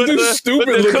 He just do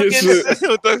stupid looking shit.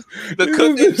 The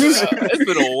cooking shit. It's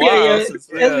been a while since.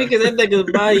 That's because that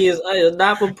nigga's body is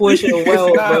not proportional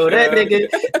well, bro. That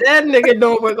nigga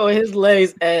don't work on his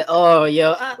legs at all,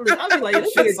 yo. I was like, that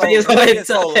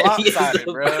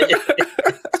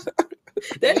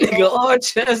nigga all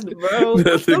chest, bro.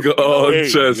 That nigga all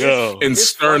chest and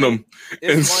sternum.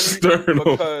 And sternum.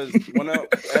 Because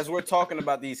as we're talking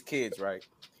about these kids, right?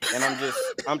 And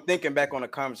I'm thinking back on a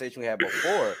conversation we had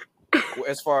before,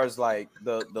 as far as like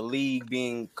the league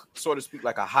being, so to speak,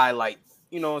 like a highlight,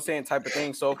 you know what I'm saying, type of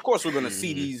thing. So of course we're gonna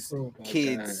see these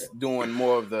kids doing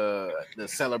more of the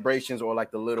celebrations or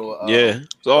like the little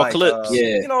it's all clips.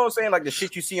 You know what I'm saying, like the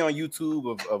shit you see on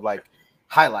YouTube of like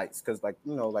highlights, because like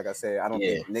like I said, I don't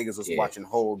think niggas was watching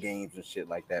whole games and shit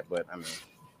like that. But I mean,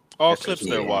 all clips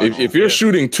they're watching. If you're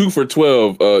shooting 2 for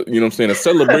 12, you know what I'm saying, a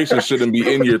celebration shouldn't be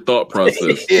in your thought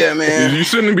process. Yeah, man. You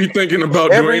shouldn't be thinking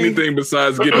about doing anything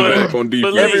besides getting back on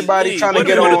defense. Everybody trying to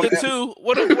get on.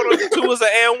 What if the two was an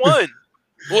and one?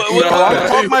 I'm gonna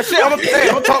talk my shit.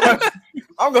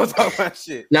 I'm gonna talk my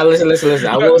shit. Now listen.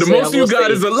 The most you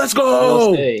got is a let's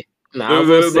go. I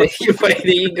will say,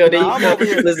 there you go.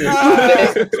 Listen,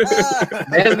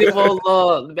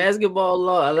 basketball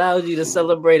law allows you to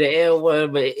celebrate an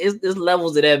N1, but it's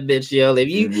levels of that bitch, yo. If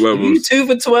you 2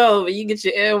 for 12 and you get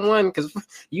your N1, because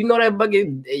you know that bucket,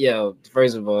 yo.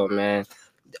 First of all, man,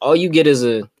 all you get is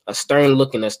a stern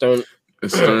look and a stern.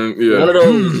 Yeah. One of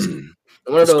those.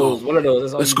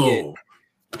 Let's go.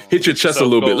 Hit your chest a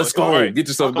little bit. Let's go. Right. Get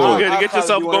yourself going. Get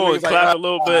yourself going. Clap a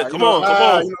little bit. Come on.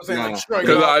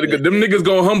 Because them niggas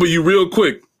gonna humble you real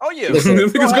quick. Oh yeah. Listen,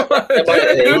 them niggas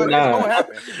gonna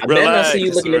happen. I better not see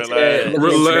you looking into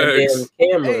that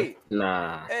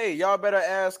camera. Hey, y'all better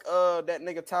ask that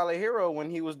nigga Tyler Hero when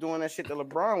he was doing that shit to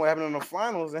LeBron. What happened in the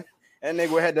finals? And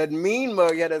nigga had that mean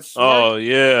mug. He had that. Oh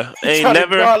yeah. Ain't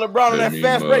never. LeBron on that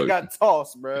fast break got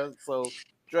tossed, bro. So.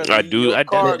 I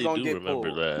definitely do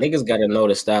remember that. Niggas gotta know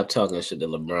to stop talking shit to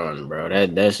LeBron, bro.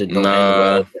 That shit don't end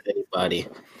well for anybody.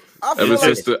 Ever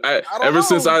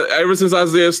since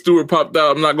Isaiah Stewart popped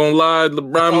out, I'm not gonna lie,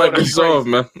 LeBron might be soft,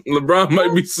 man.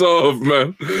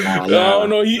 I don't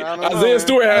know. Isaiah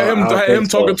Stewart had him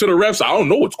talking to the refs. I don't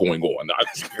know what's going on.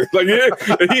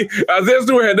 Isaiah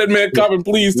Stewart had that man copping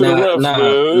pleas to the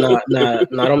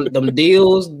refs. Them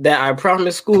deals that I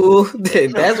promised school.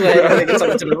 That's what niggas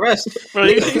talking to the refs. Bro,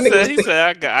 he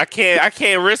said, I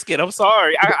can't risk it. I'm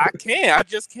sorry, I can't. I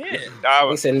just can't. He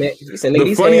said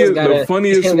the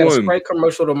funniest one. Sprite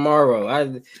commercial tomorrow.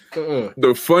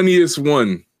 The funniest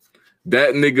one.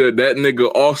 That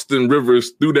nigga Austin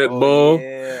Rivers threw that ball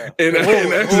and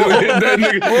accidentally hit that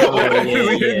nigga.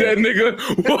 Hit that nigga.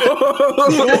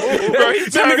 Bro, he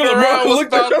turned around,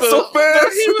 looked at him so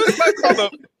fast. He was like, hold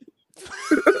up.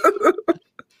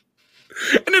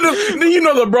 And then you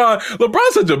know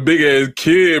LeBron's such a big ass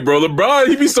kid, bro. LeBron,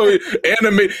 he be so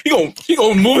animated. He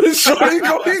gonna move his shoulder. He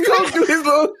gonna do his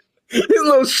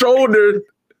little shoulder.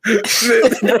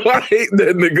 Shit, bro, I hate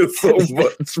that nigga so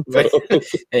much, bro.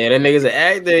 Yeah, that nigga's an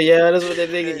actor, yeah. That's what that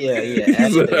nigga. Yeah,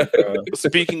 actor, bro.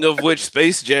 Speaking of which,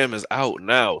 Space Jam is out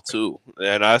now too,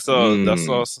 and I saw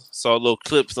little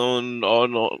clips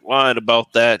online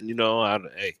about that. You know,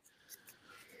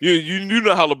 You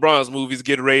know how LeBron's movies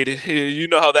get rated. You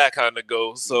know how that kind of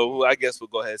goes. So I guess we'll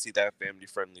go ahead and see that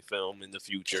family-friendly film in the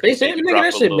future. Space Jam, nigga,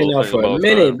 that shit been out for a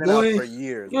minute, boy. For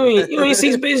years. You ain't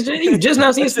seen Space Jam? You just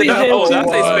not seen Space Jam? Oh, did I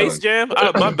say Space Jam?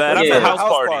 My bad. I said House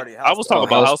Party. I was talking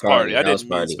about House Party. I didn't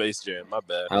mean Space Jam. My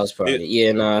bad. House Party.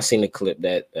 Yeah, no, I seen the clip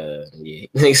that. Yeah,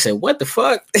 they said, "What the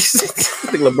fuck?"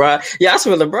 LeBron. Yeah, I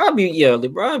swear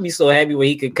LeBron be so happy when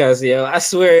he could cuss. Yo, I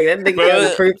swear that nigga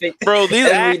got perfect. Bro, these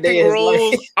acting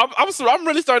roles. I'm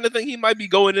really starting to think he might be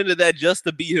going into that just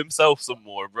to be himself some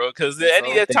more, bro. Because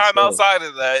any time outside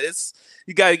of that, it's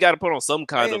you got to put on some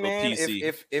kind of a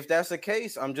PC. If that's the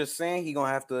case, I'm just saying he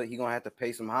gonna have to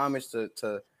pay some homage to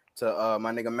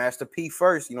my nigga Master P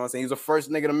first. You know what I'm saying? He's the first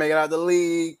nigga to make it out the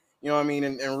league. You know what I mean?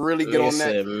 And really get on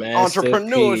that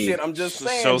entrepreneur shit. I'm just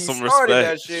saying, show some respect.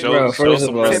 That shit. Bro, first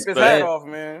of all, tip his hat off,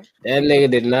 man. That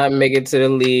nigga did not make it to the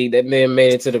league. That man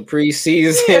made it to the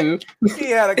preseason.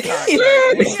 He had a contract. He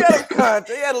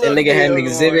had a that nigga had an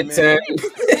exhibit time.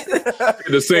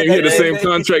 The same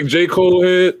contract J. Cole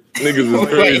had. Niggas was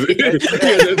crazy. That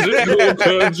J. Cole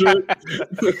contract.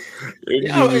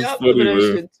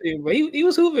 He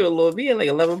was hooping a little bit. He had like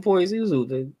 11 points. He was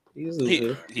hooping.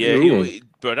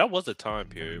 Bro, that was a time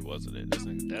period, wasn't it? This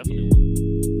thing definitely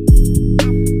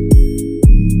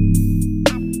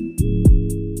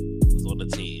was on the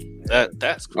team.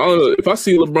 That's crazy. I don't know, if I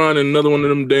see LeBron in another one of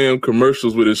them damn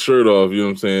commercials with his shirt off, you know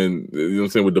what I'm saying? You know what I'm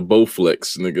saying, with the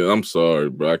Bowflex, nigga. I'm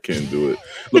sorry, bro. I can't do it.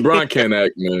 LeBron can't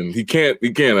act, man. He can't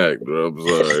act, bro. I'm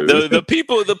sorry. The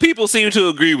people seem to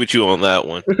agree with you on that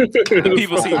one. The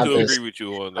people seem to agree with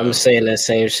you on that. I'm saying that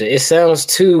same shit. It sounds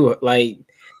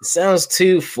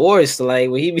too forced. Like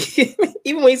when he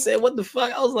even when he said "what the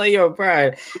fuck," I was like, "Yo,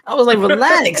 Brian." I was like,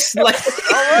 "Relax." Like, all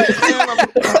right, man. I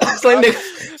was like,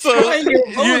 so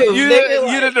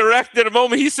you the director. The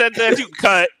moment he said that, you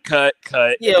cut.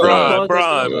 Yeah,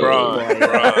 Brian.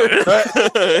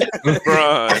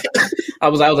 I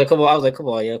was like, come on,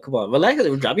 yeah, come on, relax,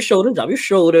 drop your shoulders. Like,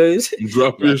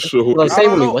 say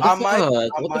with me, what the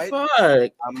fuck?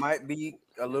 I might be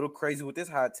a little crazy with this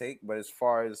hot take, but as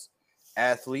far as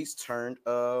athletes turned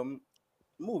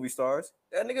movie stars,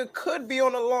 that nigga could be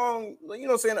on a long, you know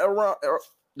what I'm saying, around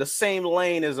the same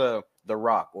lane as The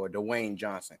Rock or Dwayne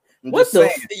Johnson. What the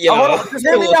just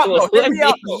hear me out.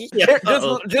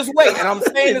 Just wait. And I'm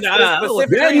saying this for a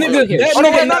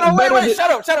specific reason.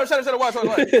 Shut up. Watch. I'm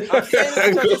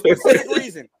saying this for a specific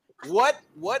reason. What?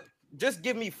 Just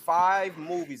give me 5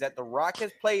 movies that The Rock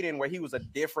has played in where he was a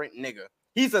different nigga.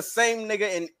 He's the same nigga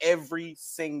in every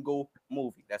single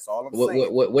movie. That's all I'm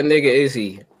saying. What nigga is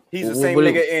he? He's the same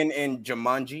nigga in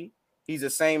Jumanji. He's the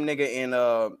same nigga in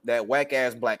that whack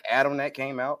ass Black Adam that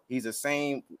came out. He's the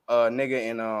same nigga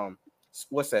in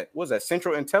what's that?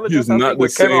 Central Intelligence? He's not the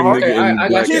same nigga in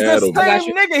Black Adam. He's the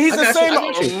same nigga. He's the same.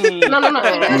 No. He's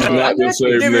not the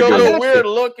same Give you a nigga. little weird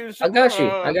look and shit. I got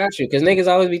you. Because niggas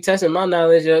always be testing my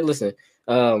knowledge. Listen,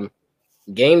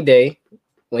 Game Day.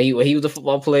 When he was a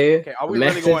football player. Okay, are we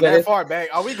really going that far back?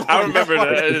 Are we going I remember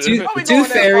that.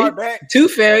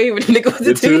 Tooth Fairy. When nigga was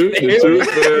the Tooth Fairy.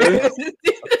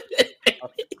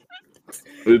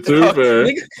 The Tooth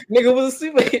Fairy. Nigga was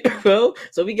a superhero.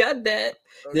 So we got that.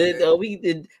 Okay. We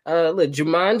did look,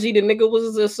 Jumanji, the nigga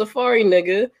was a safari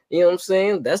nigga. You know what I'm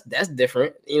saying? That's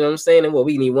different. You know what I'm saying? And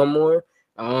we need one more.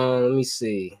 Let me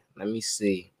see.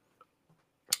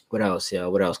 What else,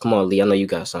 y'all? What else? Come on, Lee. I know you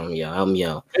got something, y'all. Help me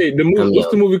out. Hey,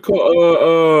 what's the movie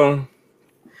called?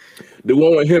 The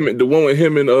one with him and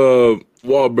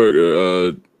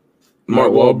Wahlberg,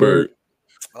 Mark Wahlberg.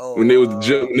 Oh, when they was the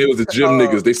gym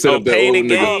niggas, they set up that old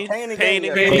nigga. Pain and Gain. He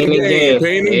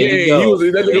was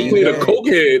that nigga played a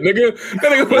cokehead, nigga.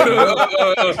 That nigga played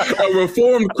a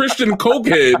reformed Christian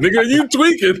cokehead, nigga. You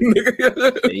tweaking,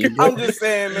 nigga. I'm just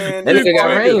saying, man. That nigga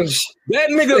got range. That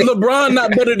nigga LeBron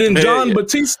not better than John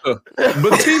Batista.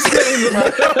 Batista is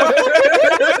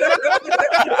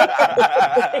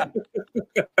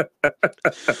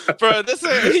Bro,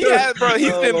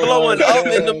 he's been blowing up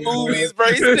in the movies, bro.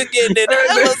 He's been getting in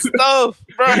hella stuff,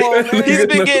 bro. He's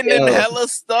been getting in hella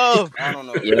stuff. I don't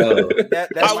know.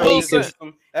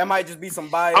 That might just be some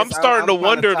bias. I'm starting to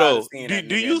wonder though.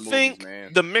 Do you think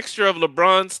the mixture of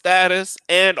LeBron's status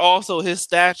and also his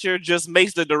stature just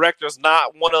makes the directors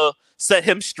not want to set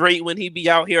him straight when he be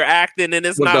out here acting and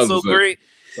it's not so great?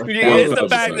 It's the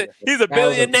fact that he's a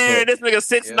billionaire and this nigga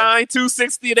 6'9",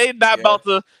 260. They not about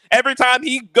to every time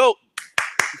he go.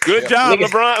 Good job,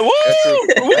 LeBron. Woo! You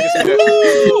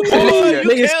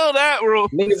killed that, bro.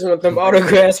 Niggas want them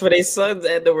autographs for their sons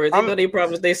afterwards. They know they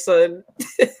promised their son.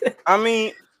 I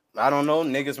mean, I don't know.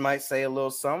 Niggas might say a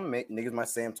little something. Niggas might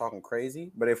say I'm talking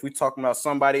crazy. But if we talking about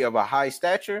somebody of a high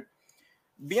stature,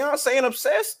 Beyonce and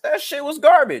Obsessed, that shit was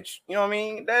garbage. You know what I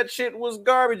mean? That shit was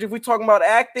garbage. If we talking about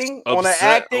acting on an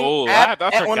acting on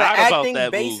an acting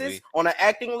basis, on an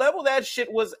acting level, that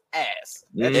shit was ass.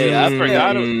 That shit I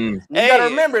forgot. You gotta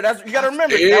remember. You gotta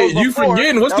remember. You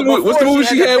forgetting what's the movie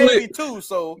she had with? Too,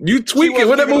 so you tweaking.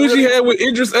 What that movie she had with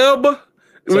Idris Elba?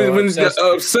 When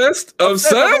obsessed. That's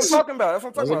what I'm talking about.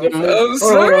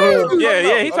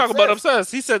 Yeah, he talking about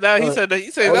Obsessed. He said that. He said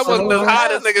that wasn't as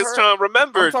hot as niggas trying to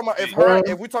remember.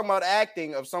 If we talking about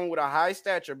acting of someone with a high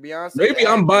stature, Beyonce. Maybe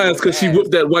I'm biased because she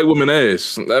whipped that white woman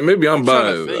ass. Maybe I'm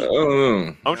biased. I don't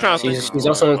know. I'm trying to think. She's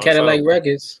also on Cadillac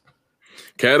Records.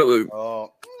 Cadillac.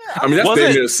 I mean, that's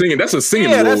damn near singing. That's a singing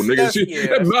role, nigga.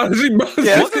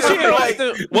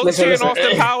 Wasn't she in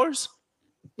Austin Powers?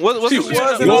 Gold member,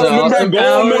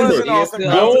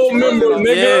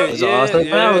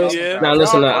 nigga. Now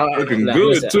listen, looking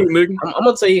good too, nigga. I'm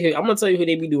gonna tell you who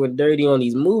they be doing dirty on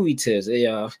these movie tips.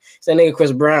 It's that nigga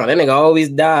Chris Brown. That nigga always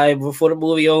die before the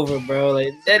movie over, bro.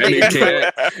 Like that nigga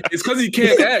can't. It's because he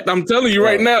can't act. I'm telling you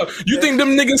right now. You think them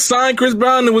niggas signed Chris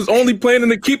Brown and was only planning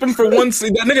to keep him for one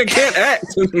scene? That nigga can't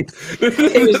act.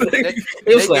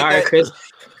 It was like, all right, Chris.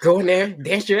 Go in there,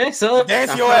 dance your ass up.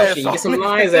 Dance your ass off. Get some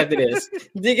lines after this.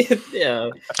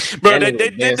 Bro, they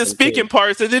did the speaking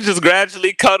parts and then just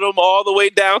gradually cut them all the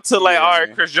way down to like, all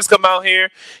right, Chris, just come out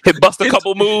here, bust a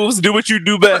couple moves, do what you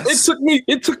do best.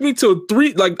 It took me till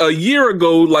a year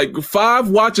ago, like 5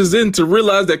 watches in to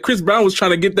realize that Chris Brown was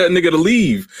trying to get that nigga to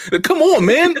leave. Come on,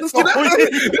 man. Then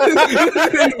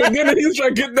he was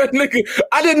trying to get that nigga.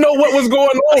 I didn't know what was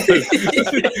going on.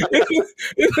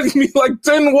 It took me like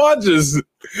 10 watches.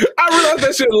 I realized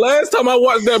that shit last time I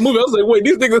watched that movie. I was like, wait,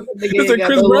 these niggas, this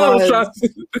Chris Brown was trying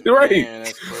to, right? Man,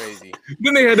 that's crazy.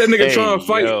 Then they had that nigga trying to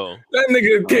fight. That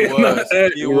nigga cannot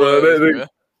act,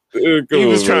 He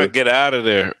was trying to get out of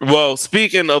there. Well,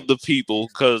 speaking of the people,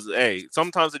 because, hey,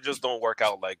 sometimes it just don't work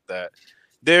out like that.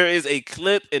 There is a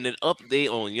clip and an update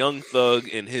on Young Thug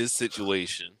and his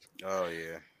situation. Oh,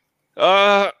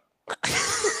 yeah.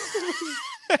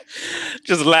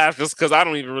 Just laugh just because I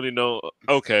don't even really know.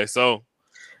 Okay, so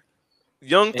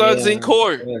Young Thug's in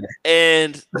court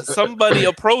and somebody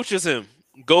approaches him,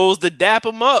 goes to dap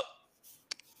him up,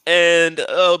 and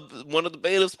one of the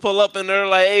bailiffs pull up and they're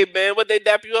like, hey man, what they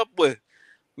dap you up with?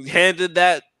 We handed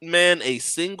that man a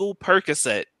single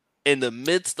Percocet in the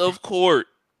midst of court.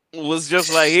 Was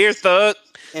just like, here, Thug.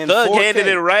 And Thug handed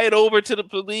it right over to the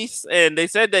police, and they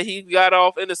said that he got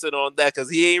off innocent on that because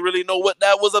he ain't really know what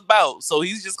that was about. So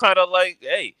he's just kind of like,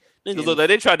 hey, niggas look like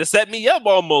they tried to set me up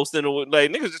almost, and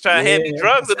like niggas just trying to hand me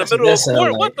drugs in the middle of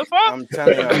court. What the fuck? I'm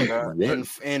telling you,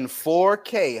 in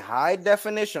 4K, high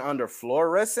definition under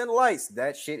fluorescent lights,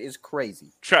 that shit is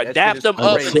crazy. Dapped them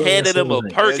up and handed him a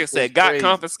Percocet, got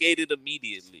confiscated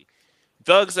immediately.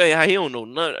 Thug say, he don't know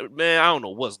nothing, man. I don't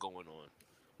know what's going on.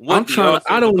 I'm trying.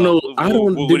 I don't know.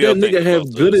 Did that nigga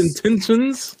have good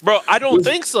intentions, bro? I don't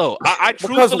think so. I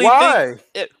truthfully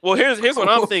think. Well, here's what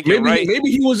I'm thinking.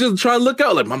 Maybe he was just trying to look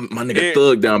out like my nigga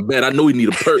Thug down bad. I know he need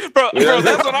a perk, bro.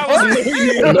 That's what I was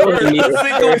thinking. A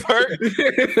single perk.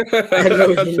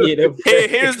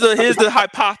 Here's the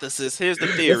hypothesis. Here's the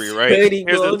theory. Right.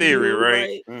 Here's the theory.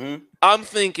 Right. Mm-hmm. I'm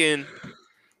thinking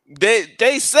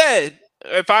they said.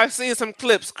 If I've seen some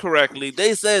clips correctly,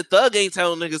 they said Thug ain't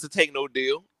telling niggas to take no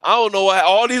deal. I don't know why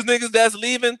all these niggas that's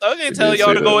leaving, Thug ain't telling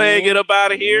y'all to go ahead and get up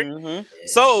out of here. Mm-hmm.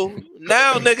 So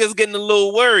now niggas getting a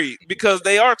little worried because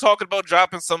they are talking about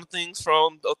dropping some things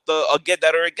from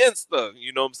that are against Thug.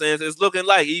 You know what I'm saying? So it's looking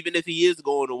like even if he is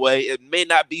going away, it may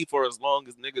not be for as long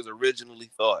as niggas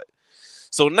originally thought.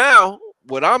 So now,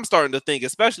 what I'm starting to think,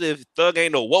 especially if Thug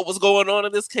ain't know what was going on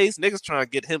in this case, niggas trying to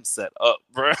get him set up,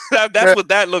 bro. That's what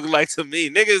that looked like to me.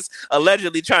 Niggas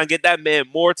allegedly trying to get that man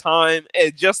more time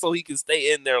and just so he can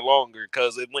stay in there longer.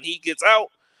 Because when he gets out,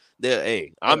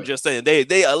 I'm just saying,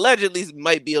 they allegedly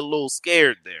might be a little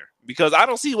scared there. Because I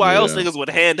don't see why else niggas would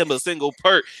hand him a single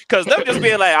perk. Because them just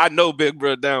being like, I know Big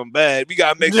Bro down bad. We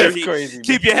got to make sure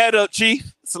keep your head up,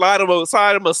 Chief. Slide him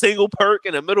a single perk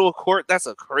in the middle of court. That's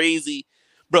a crazy...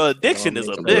 Bro, addiction is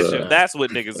a bitch. That's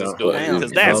what niggas is doing.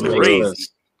 Because that's crazy.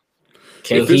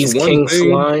 He's King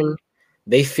Slime.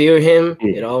 They fear him.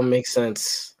 It all makes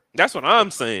sense. That's what I'm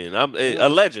saying.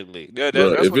 Allegedly.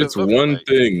 If it's one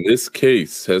thing this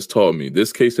case has taught me,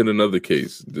 this case and another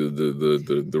case,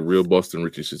 the real Boston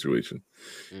Richie situation.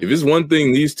 If it's one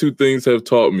thing these two things have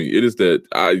taught me, it is that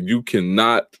you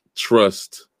cannot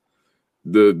trust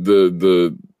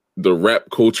the rap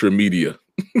culture media.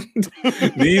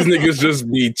 These niggas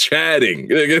just be chatting.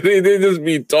 They just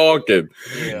be talking.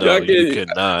 You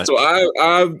cannot. So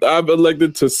I've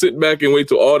elected to sit back and wait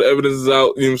till all the evidence is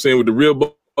out. You know what I'm saying? With the real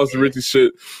Austin Richie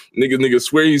shit. Niggas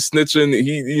swear he's snitching.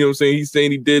 He, you know what I'm saying? He's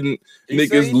saying he didn't.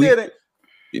 Niggas leaked.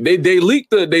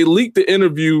 They leaked the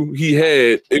interview he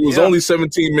had. It was only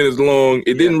 17 minutes long.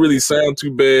 It didn't really sound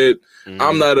too bad.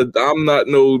 I'm not a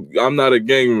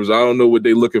gang member. I don't know what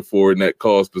they looking for in that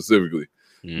call specifically.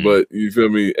 But you feel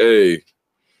me? Hey,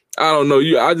 I don't know.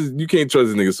 You can't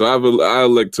trust this nigga. So I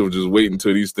elect to just wait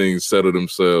until these things settle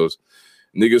themselves.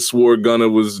 Niggas swore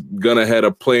Gunna had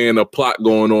a plan, a plot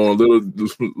going on.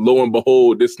 Lo and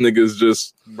behold, this nigga's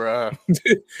just bruh.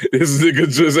 This nigga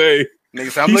just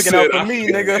niggas, I'm looking out for me,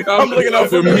 nigga. I'm looking out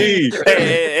for me.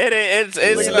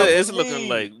 It's looking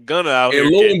like Gunna out here.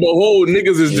 And lo and behold,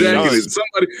 niggas is jacking it.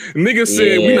 Niggas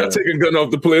said we not taking Gunna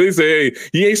off the play. They say, hey,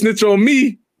 he ain't snitch on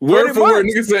me. Word for word,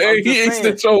 niggas say, hey, he ain't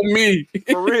snitch on me.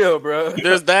 For real, bro.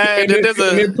 There's that. There's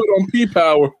a put on P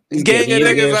power. Gang of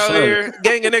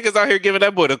niggas out here giving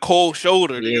that boy the cold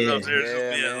shoulder. Niggas out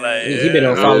there he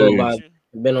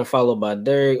been unfollowed by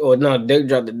Dirk. Or no, Dirk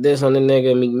dropped the diss on the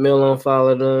nigga. Meek Mill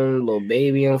unfollowed him. Lil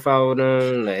Baby unfollowed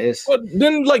him.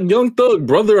 Then Young Thug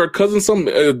brother or cousin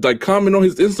comment on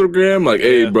his Instagram like,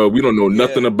 hey bro, we don't know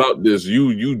nothing about this.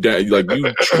 You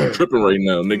tripping right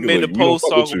now, nigga. Made a post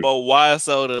talking about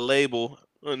YSL the label.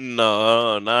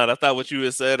 No, that's not what you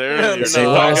had said earlier. They said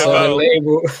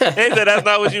that's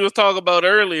not what you was talking about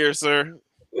earlier, sir.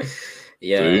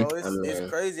 Yeah,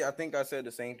 it's crazy. I think I said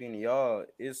the same thing to y'all.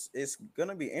 It's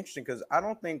gonna be interesting because I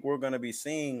don't think we're gonna be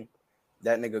seeing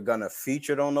that nigga Gunna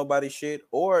featured on nobody's shit,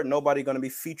 or nobody gonna be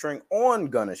featuring on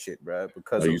Gunna shit, bro.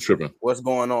 Because you tripping? What's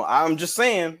going on? I'm just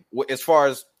saying, as far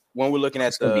as when we're looking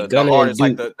at the artists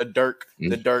like the Dirk,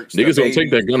 niggas don't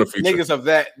take that Gunna feature. Niggas of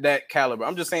that caliber.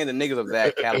 I'm just saying the niggas of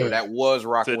that caliber that was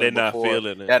rocking. So they're not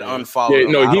feeling it. That unfollowed. Yeah,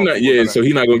 no, he not. Yeah, so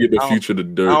he not gonna get the future to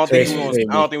Dirk. I don't think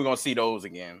we're gonna see those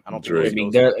again. I don't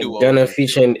think Gunna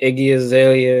featuring Iggy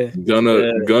Azalea.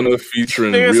 Gunna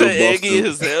featuring real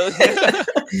Boston.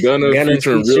 Gunna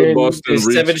featuring real Boston.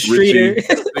 Richie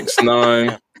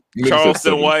 6ix9ine.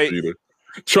 Charleston White.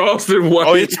 Charleston White.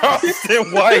 Oh, yeah,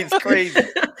 Charleston White's crazy.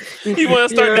 He want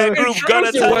to start that group. Gunna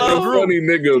tell him. Funny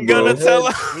nigga, bro. Gunna tell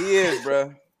him. He is,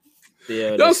 bro.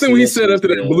 Yeah, y'all seen what he said after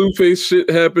that Blueface shit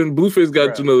happened? Blueface got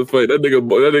into another fight. That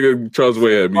nigga Charles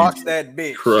Way had me. Box that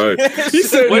bitch. Cry. He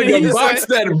said, nigga, box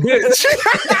that bitch.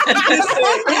 he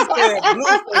said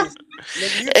Blueface.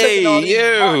 Nigga, hey,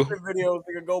 yo. Videos,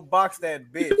 nigga, go box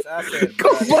that bitch. I said,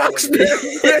 go box that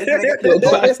bitch. Go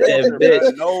box that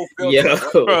bitch. No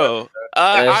filter. Bro,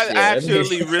 I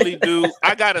actually really do.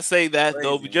 I gotta say that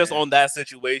though, just on that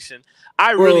situation,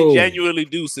 I really genuinely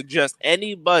do suggest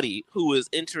anybody who is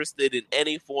interested in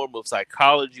any form of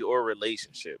psychology or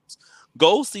relationships,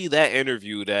 go see that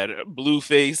interview that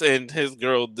Blueface and his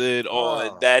girl did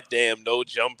on that damn No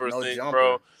Jumper thing,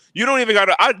 bro. You don't even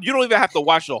have to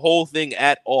watch the whole thing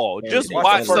at all. Yeah, just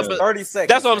watch some of 30 seconds.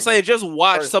 That's what I'm saying. Just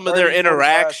watch some of their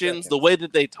interactions, the way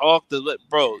that they talk.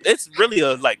 Bro, it's really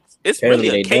a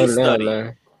case study.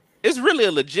 Man. It's really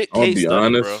a legit case study,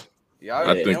 honest, bro. Yeah,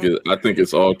 I think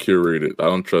it's all curated. I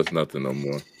don't trust nothing no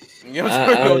more.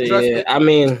 I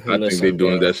think they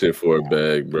doing that shit for a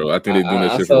bag, bro. I think they doing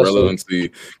that shit for relevancy.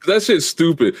 Because that shit's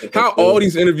stupid. How all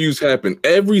these interviews happen,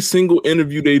 every single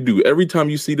interview they do, every time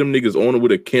you see them niggas on it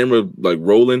with a camera like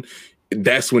rolling,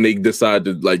 that's when they decide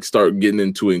to start getting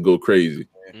into it and go crazy.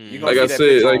 Like I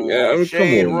said, come on,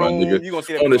 my nigga. You gonna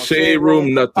see that on the Shade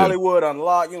Room, nothing. Hollywood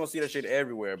Unlocked, you gonna see that shit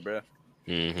everywhere, bro.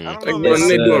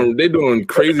 Mm-hmm. They doing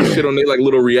crazy shit on their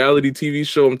little reality TV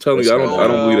show. I'm telling you, I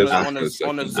don't believe that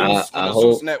on the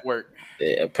Zeus network.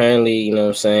 Yeah, apparently, you know what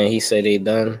I'm saying. He said they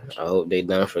done. I hope they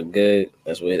done for good.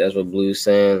 That's what Blue's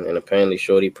saying. And apparently,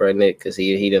 Shorty pregnant because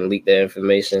he didn't leak that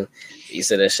information. He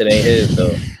said that shit ain't his though.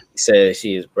 He said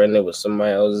she is pregnant with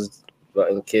somebody else's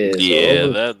fucking kids.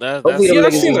 Yeah, that's I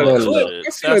seen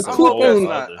a clip on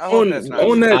that.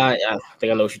 I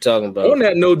think I know what you're talking about. On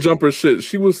that No Jumper shit,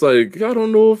 she was like, I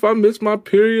don't know if I missed my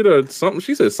period or something.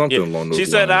 She said something along those lines. She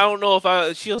said, I don't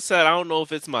know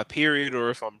if it's my period or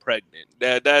if I'm pregnant.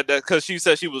 That because she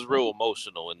said she was real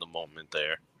emotional in the moment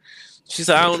there. She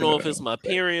said, I don't know if it's my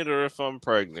period or if I'm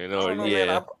pregnant. Or man,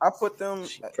 I put them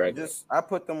I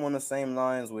put them on the same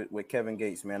lines with Kevin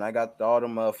Gates, man. I got all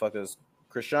them motherfuckers.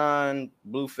 Krishan,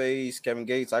 Blueface, Kevin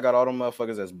Gates, I got all them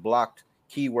motherfuckers that's blocked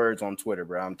keywords on Twitter,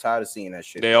 bro. I'm tired of seeing that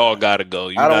shit. They all gotta go.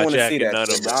 I don't want to see that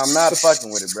shit, bro. I'm not fucking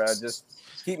with it, bro. Just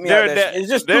keep me out of that. It's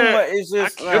just too much. It's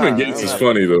just Kevin Gates is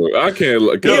funny though. I can't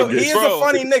look. He is a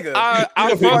funny nigga.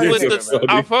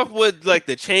 I fuck with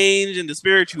the change and the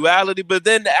spirituality, but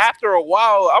then after a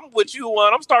while, I'm with you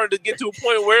on. I'm starting to get to a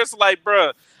point where it's like,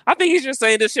 bro, I think he's just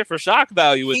saying this shit for shock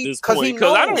value at this point.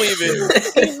 Because I don't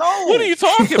even. What are you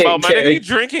talking about, man? You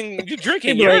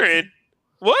drinking urine?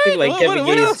 What? Like What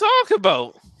are you talking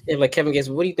about? Yeah, like Kevin Gates,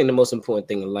 what do you think the most important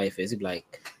thing in life is? He'd be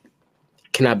like,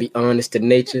 can I be honest to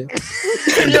nature?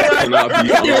 Can I be honest?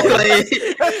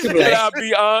 Can I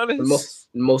be honest?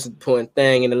 The most important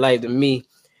thing in the life to me,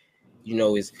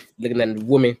 is looking at the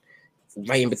woman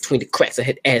right in between the cracks of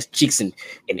her ass cheeks and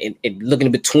looking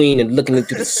in between and looking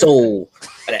into the soul of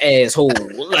the asshole.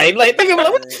 Like think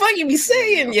about what the fuck you be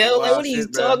saying, yo? Like, what are you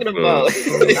talking about?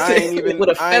 I ain't even with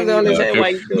a feather on his head. Why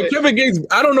you doing? Kevin Gates,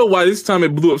 I don't know why this time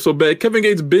it blew up so bad. Kevin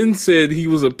Gates been said he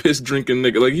was a piss drinking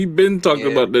nigga. Like he been talking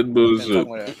about that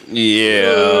bullshit.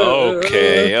 Yeah,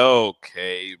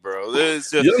 okay, bro.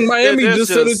 This just, Young Miami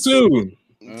just said it too.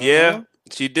 Yeah.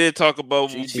 She did talk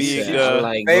about being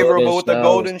like favorable with the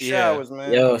golden showers,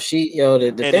 man. Yo,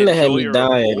 the thing that had me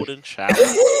dying. Golden shower.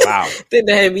 Wow. Thing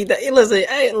that had me dying. Listen,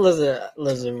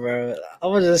 bro. I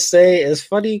was just say it's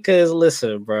funny because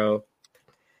listen, bro.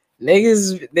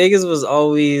 Niggas was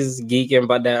always geeking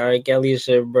about that R. Kelly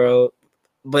shit, bro.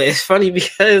 But it's funny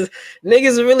because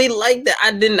niggas really like that.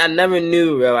 I never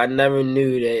knew, bro. I never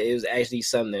knew that it was actually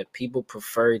something that people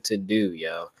prefer to do,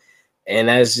 yo. And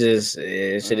that's just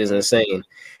shit is insane.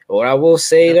 What I will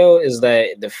say though is that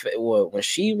when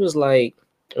she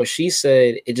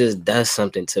said it just does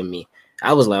something to me,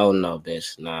 I was like, oh no,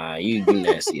 bitch, nah, you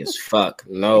nasty as fuck.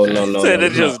 No. Said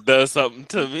it just does something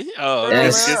to me. Oh,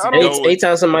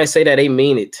 anytime somebody say that, they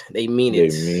mean it. They mean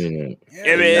it. Yeah,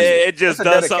 it just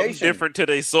does something different to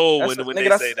their soul when they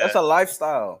say that. That's a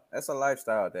lifestyle. That's a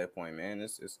lifestyle at that point, man.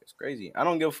 It's crazy. I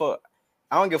don't give a fuck.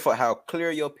 I don't give a fuck how clear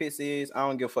your piss is. I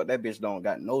don't give a fuck that bitch don't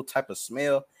got no type of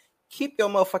smell. Keep your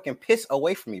motherfucking piss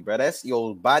away from me, bro. That's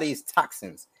your body's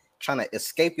toxins trying to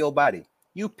escape your body.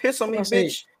 You piss on me,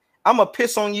 bitch. I'm going to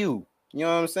piss on you. You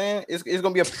know what I'm saying? It's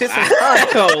gonna be a pissing time.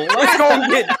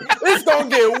 It's gonna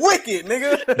get wicked,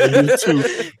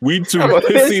 nigga. We two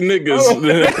pissy niggas.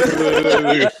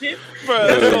 Bro,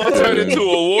 it's gonna turn into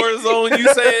a war zone. You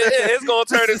say it's gonna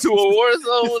turn into a war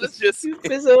zone. It's just you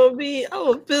piss on me. I'm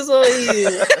gonna piss on you.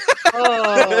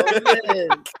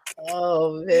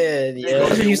 Oh man,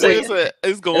 yeah. You say it's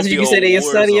gonna be. You say to your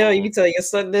son, yo. You be telling your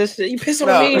son this shit. You piss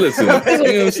on me. Listen, you know what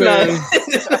I'm saying?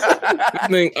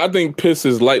 I think piss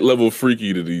is light level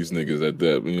freaky to these niggas at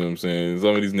that. You know what I'm saying?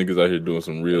 Some of these niggas out here doing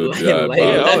some real job.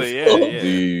 Shit.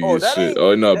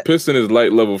 Oh no, pissing is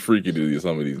light level freaky to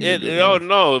some of these niggas. Oh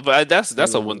no, but that's a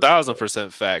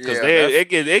 1000% fact because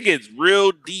it gets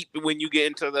real deep when you get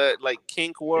into that like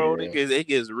kink world. It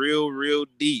gets real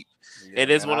deep.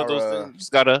 And it's one of those things you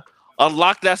just gotta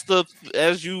unlock that stuff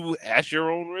at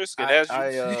your own risk and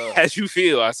as you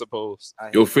feel, I suppose.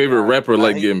 Your favorite rapper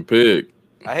getting picked.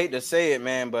 I hate to say it,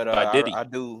 man, but I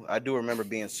do remember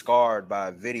being scarred by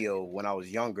a video when I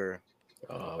was younger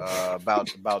about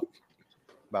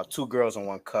two girls in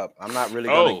one cup. I'm not really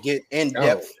gonna get in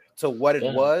depth to what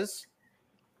it was.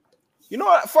 You know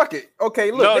what? Fuck it.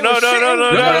 Okay, look. No. Ain't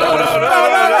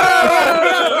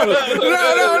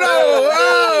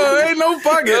no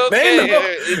fuck it. Okay.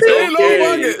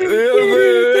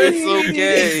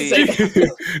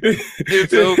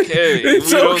 It's okay.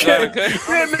 It's okay.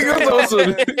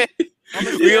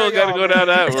 We don't gotta go down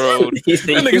that road.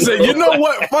 That nigga said, you know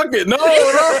what? Fuck it. No.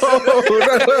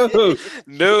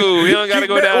 No, we don't gotta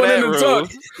go down that road.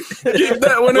 Keep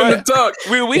that one in the talk.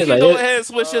 We can go ahead and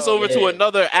switch this over to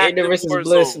another active war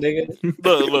zone.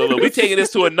 Look, we taking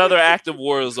this to another active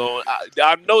war zone.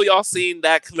 I know y'all seen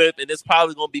that clip, and it's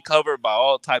probably gonna be covered by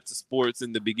all types of sports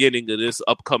in the beginning of this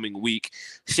upcoming week.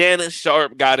 Shannon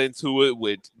Sharpe got into it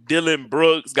with Dylan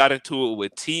Brooks, got into it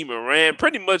with T. Moran.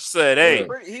 Pretty much said, hey,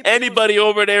 anybody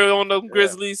over there on the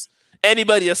Grizzlies,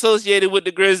 anybody associated with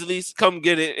the Grizzlies, come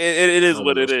get it. It is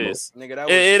what it is. Nigga,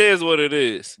 it is what it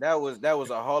is. That was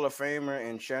a Hall of Famer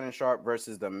in Shannon Sharpe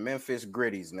versus the Memphis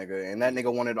Gritties, nigga. And that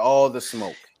nigga wanted all the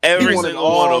smoke. Every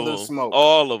single one of them. Smoke.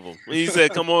 All of them. He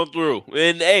said, come on through.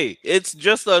 And hey, it's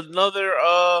just another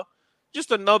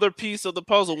piece of the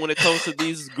puzzle when it comes to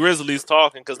these Grizzlies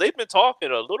talking, because they've been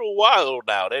talking a little while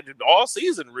now. They all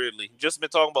season really just been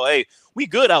talking about, hey, we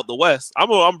good out the West.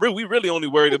 We really only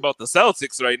worried about the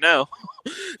Celtics right now.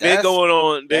 They're going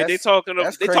on. They talking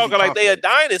like they a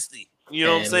dynasty. You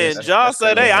know what I'm saying? Josh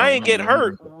said, hey, I ain't get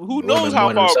hurt. Who knows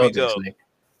how far we go?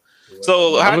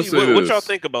 So what y'all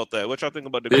think about that? What y'all think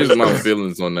about the Grizzlies? Here's my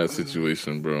feelings on that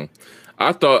situation, bro.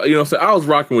 I thought, you know what I'm saying, I was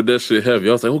rocking with that shit heavy.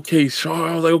 I was like, okay, Char.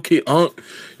 I was like, okay, Unc.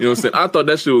 You know what I'm saying? I thought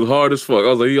that shit was hard as fuck. I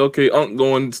was like, okay,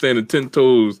 Unc standing 10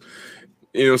 toes.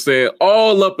 You know what I'm saying?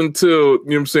 All up until, you know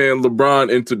what I'm saying,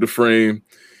 LeBron entered the frame.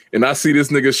 and I see this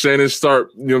nigga Shannon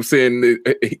Sharpe, you know what I'm saying,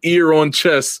 ear on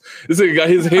chest. This nigga got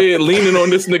his head leaning on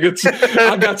this nigga.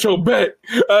 I got your back.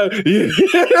 Yeah.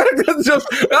 Just,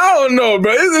 I don't know,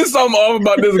 bro. Is there something off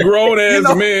about this grown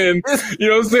ass man? You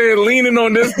know what I'm saying? Leaning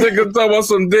on this nigga, talking about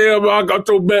some damn. I got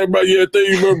your back, bro. Yeah, thank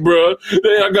you, bro.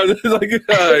 I got like,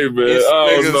 all right, man.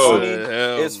 I don't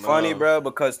know. It's funny, bro,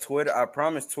 because Twitter. I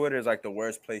promise, Twitter is like the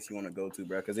worst place you want to go to,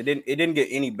 bro, because it didn't get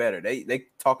any better. They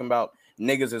talking about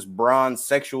niggas as bronze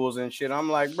sexuals and shit. I'm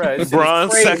like, bro, this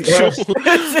bronze sexual.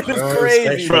 This shit is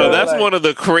crazy, bro. That's like, one of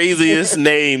the craziest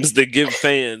names to give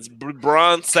fans.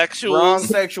 Bronze sexual. Bronze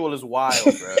sexual is wild,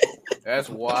 bro. That's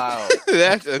wild.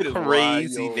 That's a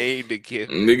crazy name to give.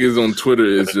 Niggas on Twitter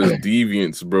is just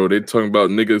deviants, bro. They talking about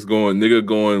nigga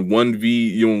going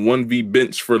 1v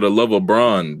bench for the love of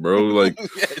Bron, bro. Like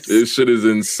yes. This shit is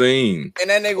insane.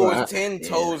 And that nigga was 10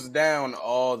 toes down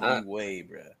all the way,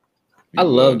 bro. I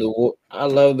love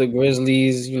the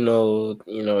Grizzlies, you know,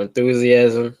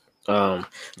 enthusiasm. But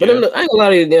them, I ain't gonna lie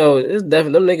to you, it's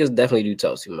definitely them niggas definitely do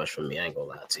talk too much for me. I ain't gonna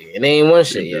lie to you, and they ain't won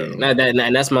shit yet.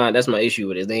 And that's my issue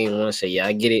with it. They ain't won shit yet.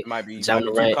 I get it. Might be John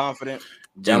Morant, confident.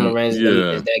 John Morant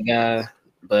is that guy,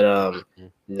 but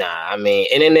nah. I mean,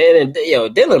 and then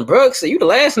Dillon Brooks, you the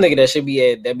last nigga that should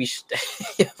be at that be.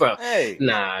 Bro, hey,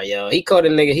 nah, he called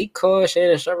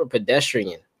Shannon Sharpe a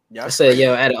pedestrian. I said,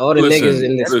 out of all the niggas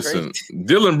in this,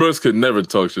 Dillon Brooks could never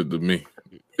talk shit to me.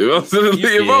 If I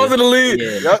was in the league,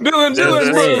 Dillon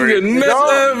Brooks could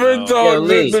never talk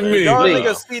shit to me. Y'all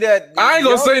niggas see that? I ain't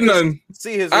gonna say nothing.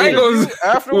 See his interview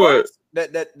afterwards.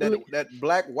 That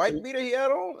black white beater he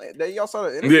had on. That y'all saw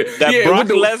the interview. That Brock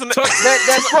Lesnar.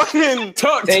 That fucking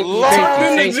tucked in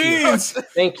the jeans.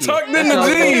 Thank you. Tucked in the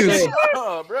jeans.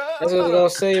 Oh, bro. That's what I was gonna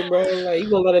say, bro. Like you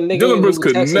gonna let a nigga Dillon Brooks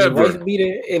could never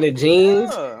beater in the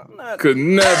jeans. Could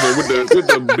never with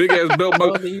the big ass belt.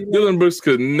 Dillon Brooks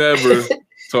could never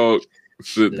talk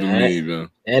shit to me, man.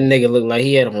 That nigga looked like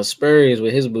he had on Spurs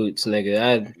with his boots,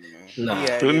 nigga.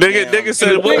 Nigga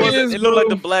said what was it? It looked like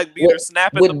the black beater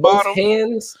snap at the bottom.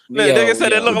 Hands. Nigga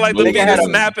said it looked like the beater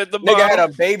snap at the bottom. Nigga had a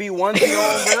baby onesie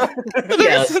on, bro.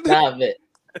 Yeah, stop it.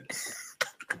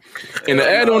 And to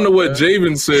add on to what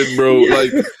Javen said, bro,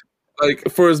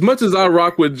 like for as much as I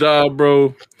rock with Ja,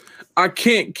 bro, I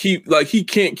can't keep he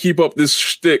can't keep up this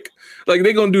shtick. Like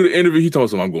they gonna do the interview, he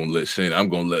told him I'm gonna let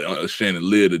Shannon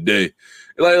live today.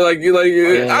 I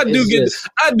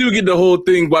do get the whole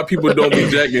thing why people don't be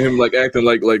jacking him, like acting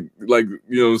like you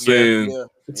know what I'm saying. Yeah.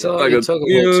 It's all like you know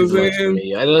what I'm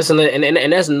saying. I listen to,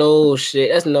 and that's no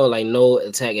shit. That's no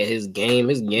attack at his game.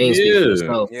 His game speaks for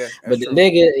itself. Yeah, but the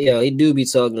nigga, he do be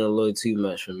talking a little too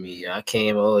much for me. I can't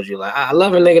even hold you. Like I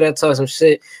love a nigga that talks some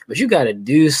shit, but you gotta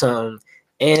do something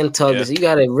and talk this. You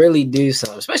gotta really do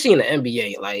something, especially in the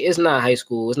NBA. Like it's not high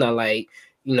school. It's not like,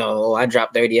 I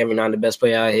drop 30 every night, I'm the best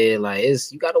player out here. Like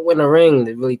you got to win a ring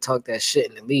to really talk that shit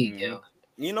in the league, yo.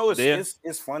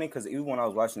 It's funny because even when I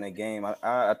was watching that game,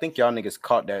 I think y'all niggas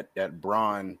caught that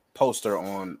Bron poster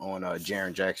on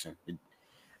Jaren Jackson.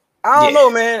 I don't know,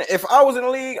 man. If I was in the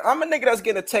league, I'm a nigga that's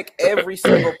getting a tech every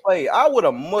single play. I would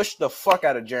have mushed the fuck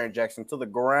out of Jaren Jackson to the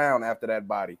ground after that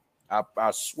body. I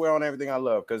swear on everything I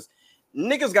love, because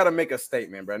niggas got to make a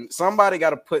statement, bro. Somebody got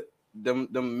to put them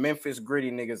Memphis gritty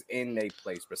niggas in their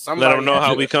place, but somebody let them know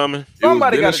how we coming.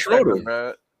 Somebody got to Schroeder,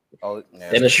 bro. Oh,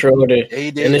 Dennis Schroeder.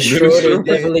 Dennis Schroeder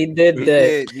definitely did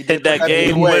that. He did that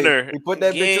game winner. He put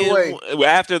that bitch away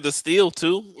after the steal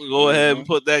too. Go ahead and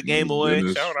put that game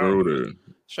away.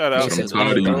 Shout out to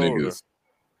tired of you niggas.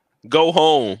 Go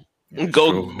home.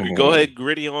 Go ahead,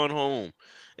 gritty on home.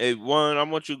 Hey, Juan, I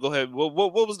want you to go ahead. What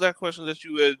was that question that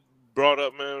you had brought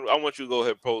up, man? I want you to go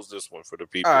ahead and pose this one for the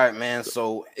people. All right, man.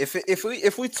 So if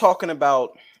we talking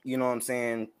about, you know what I'm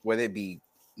saying, whether it be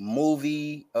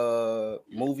movies,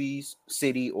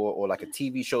 city, or like a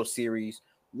TV show series,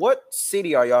 what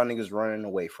city are y'all niggas running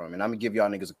away from? And I'm gonna give y'all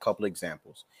niggas a couple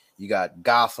examples. You got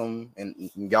Gotham,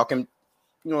 and y'all can,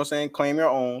 you know what I'm saying, claim your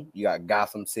own. You got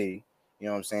Gotham City, you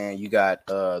know what I'm saying. You got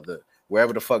the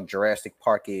wherever the fuck Jurassic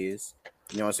Park is.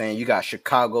 You know what I'm saying? You got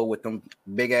Chicago with them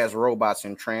big ass robots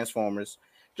and Transformers.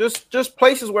 Just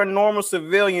places where normal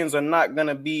civilians are not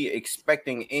gonna be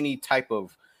expecting any type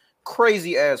of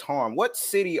crazy ass harm. What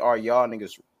city are y'all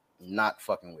niggas not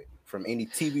fucking with from any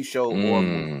TV show or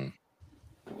movie?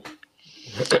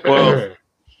 Well,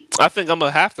 I think I'm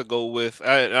gonna have to go with.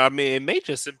 I mean, it may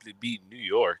just simply be New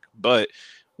York, but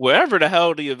wherever the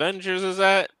hell the Avengers is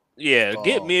at, Yeah,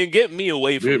 get me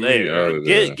away from there.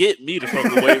 There. Get me the fuck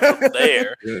away from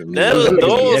there.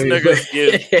 Those niggas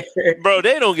give, bro.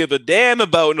 They don't give a damn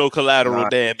about no collateral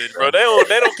damage, bro. They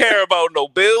don't care about no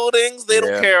buildings. They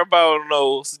don't care about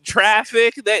no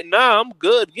traffic. I'm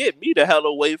good. Get me the hell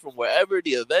away from wherever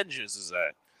the Avengers is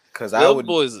at. Because those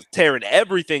boys is tearing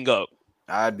everything up.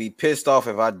 I'd be pissed off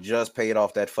if I just paid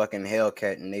off that fucking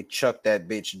Hellcat and they chucked that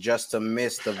bitch just to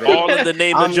miss the video. All in the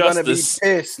name of justice. I'm gonna be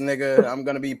pissed, nigga. I'm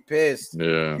gonna be pissed.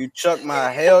 Yeah. You chuck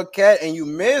my Hellcat and you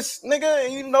miss, nigga,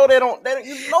 and you know they don't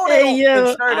insure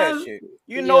that shit.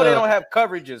 You know they don't have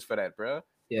coverages for that, bro.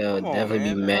 Yo,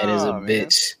 definitely be mad as a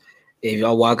bitch. If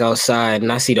y'all walk outside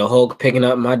and I see the Hulk picking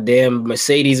up my damn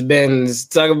Mercedes Benz,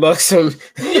 talking about some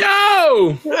I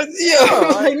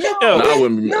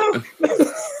wouldn't.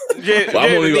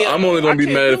 I'm only gonna be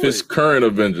mad if it's current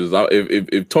Avengers.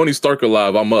 If Tony Stark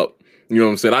alive, I'm up. You know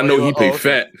what I'm saying? I know he paid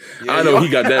fat. I know he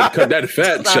got that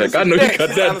fat check. I know he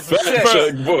got that fat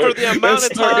check, boy. For the amount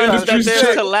of times that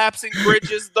they're collapsing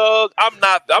bridges, dog, I'm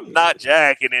not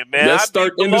jacking it, man. That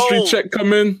Stark industry check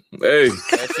come in. Hey,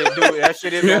 that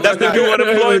shit is. That's the new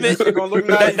unemployment.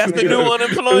 That's the new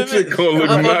unemployment. That shit gonna look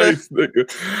nice, nigga.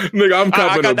 Nigga, I'm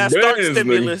copping a Benz,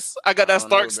 stimulus. I got that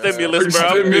Stark stimulus, bro.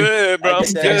 I'm good, bro.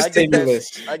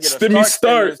 Stimmy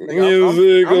Stark.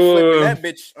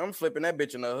 I'm flipping that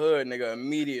bitch in the hood, nigga.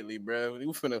 Immediately, bro. We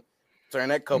finna turn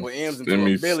that couple M's into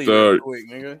a billy real quick,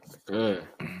 nigga.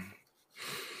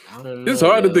 It's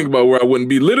hard to think about where I wouldn't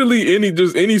be. Literally any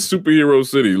superhero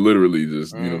city. Literally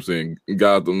just you know what I'm saying.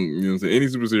 Gotham. You know what I'm saying. Any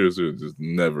superhero city just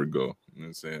never go. You know what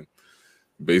I'm saying.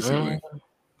 Basically.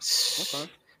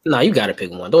 Nah, you gotta pick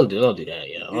one. Don't do that.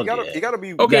 Yeah, you gotta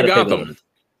be okay. Gotham.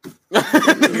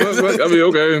 I mean,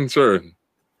 okay, sure.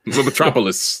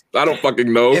 Metropolis. I don't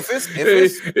fucking know. If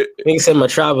said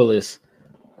Metropolis.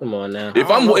 Come on now.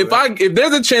 If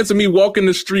there's a chance of me walking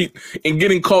the street and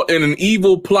getting caught in an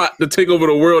evil plot to take over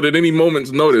the world at any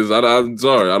moment's notice, I'm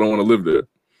sorry, I don't want to live there.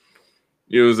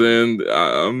 You know what I'm saying?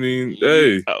 I mean,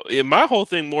 hey. My whole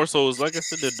thing more so is, like I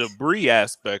said, the debris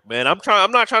aspect, man. I'm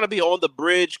not trying to be on the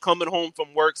bridge coming home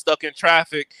from work stuck in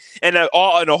traffic and a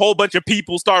whole bunch of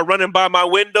people start running by my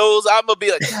windows. I'm gonna be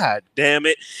like, God damn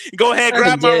it. Go ahead,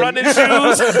 grab my running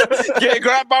shoes.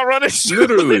 Grab my running shoes.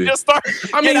 Literally. And just start.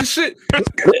 I mean, shit.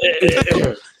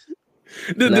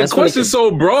 The question's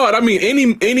so broad. I mean,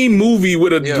 any movie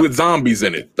with zombies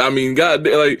in it. I mean, God,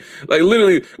 like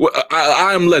literally,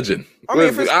 I Am Legend.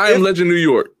 I Am Legend, New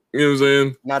York. You know what I'm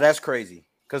saying? Now that's crazy.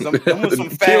 Because I'm with some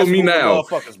fast Kill me now.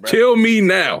 Bro. Kill me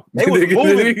now. They was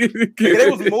moving. They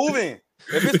was moving.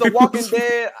 If it's The Walking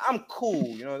Dead, I'm cool.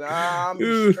 You know, I'm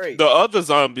straight. The other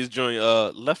zombies joint,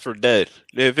 Left 4 Dead.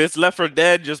 If it's Left 4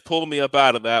 Dead, just pull me up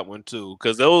out of that one too.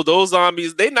 Because those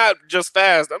zombies, they not just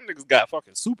fast. Them niggas got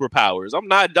fucking superpowers. I'm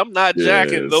not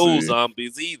jacking those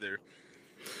zombies either.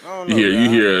 You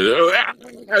hear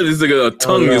this nigga, a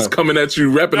tongue is coming at you,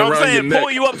 wrapping around your neck.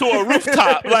 Pull you up to a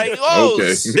rooftop, like,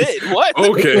 shit, what?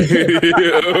 Okay,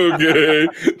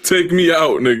 take me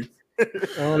out, nigga. I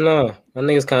don't know. My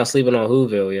niggas kind of sleeping on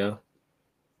Whoville, yo.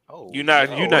 You're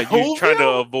trying to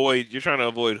avoid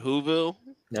Whoville?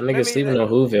 That nigga sleeping on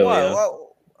Whoville,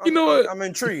 yo. You know what? I'm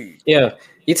intrigued. Yeah,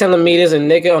 you telling me there's a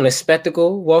nigga on a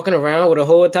spectacle walking around with a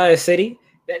whole entire city?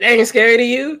 That ain't scary to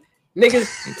you? Niggas,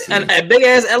 a big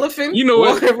ass elephant. You know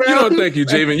what? Thank you,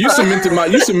 Javen. You cemented my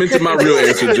real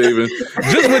answer, Javen.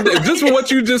 Just with what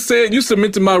you just said, you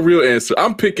cemented my real answer.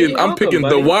 I'm picking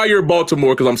The Wire,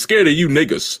 Baltimore, because I'm scared of you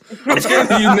niggas. I'm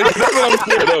scared of you niggas. That's what I'm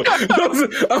scared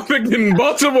of. I'm picking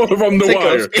Baltimore from The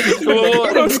Wire.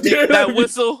 I'm scared that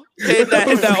whistle. Hit that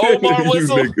Omar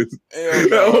whistle.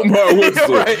 That Omar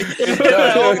whistle.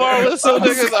 That Omar whistle,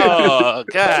 niggas. Oh,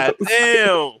 God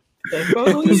damn.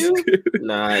 Follow you?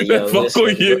 Nah, yo. Follow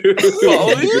you. You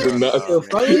did not say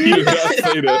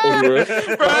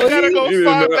that, bro. I gotta go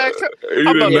find back. I'm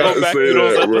about to go back through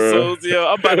those episodes, yo.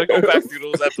 I'm about to go back through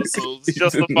those episodes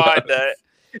just to find that.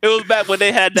 It was back when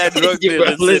they had that drug deal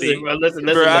in the city. Listen,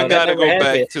 I gotta go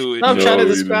back to it. I'm trying to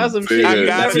describe some shit. I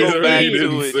gotta go back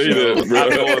to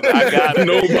it. I gotta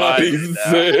Nobody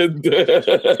said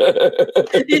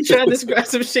that. You trying to describe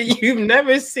some shit you've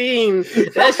never seen.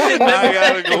 That shit I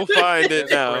gotta go find it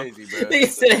now. Nigga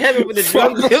said heaven with a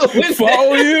drug deal.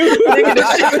 Follow you?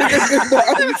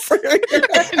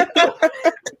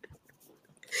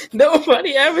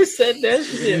 Nobody ever said that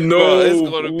shit. No, bro, it's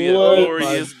gonna be a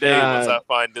glorious day once I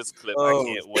find this clip. I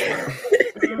can't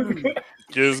wait.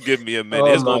 Just give me a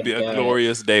minute. It's gonna be a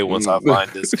glorious day once I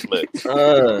find this clip.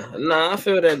 Nah, I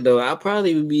feel that though. I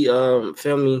probably would be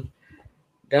feel me.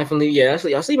 Definitely, yeah.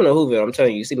 Actually, y'all sleeping on Whoville. I'm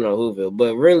telling you, sleeping on Whoville.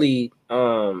 But really,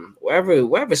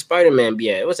 wherever Spider-Man be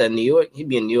at, what's that? New York? He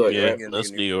be in New York, Yeah, right?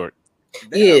 that's New York.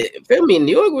 Yeah, feel me?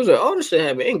 New York was where all this shit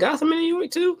happened. Ain't Gotham in New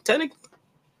York too? Technically,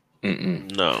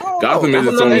 No. Gotham is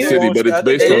its Gotham own is city, but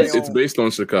It's it's based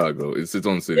on Chicago. It's its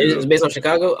own city. it's based on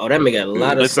Chicago. Oh, that make a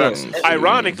lot of sense.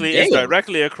 Ironically, it's Damn.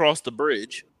 directly across the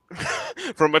bridge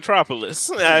from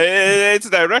Metropolis. It's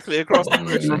directly across the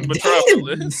bridge from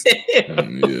Metropolis.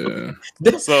 Yeah.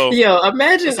 So, yo,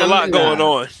 imagine there's a lot going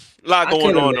on. A lot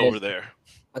going on over there.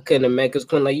 I couldn't imagine, because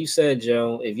Quinn, like you said,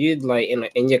 Joe, if you like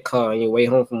in your car on your way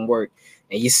home from work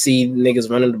and you see niggas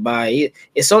running by,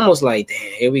 it's almost like,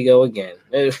 damn, here we go again.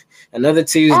 Another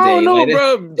Tuesday. I don't know, like,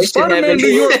 bro. Spider-Man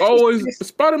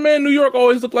New York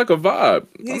always look like a vibe.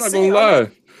 I'm not gonna lie.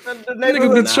 The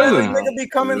nigga be chilling. Nigga be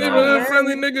coming Neighborhood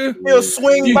friendly nigga. He'll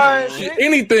swing by and shit.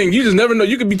 Anything. You just never know.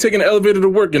 You could be taking the elevator to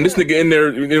work and this nigga in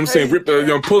there, you know what I'm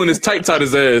saying, pulling his tights out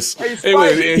his ass.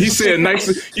 Anyway, and he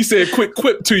said quick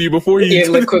quip to you before he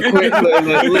quick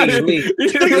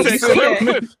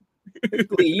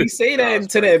you say that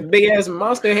to that big ass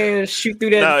monster hand shoot through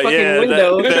that fucking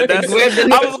window.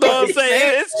 I was gonna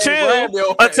say it's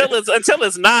chill until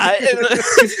it's not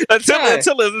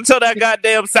until that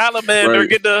goddamn salamander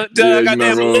get the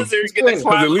goddamn lizard get the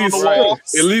climb on the wall.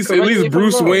 At least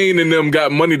Bruce Wayne and them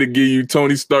got money to give you.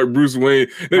 Tony Stark, Bruce Wayne.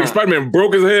 Spider-Man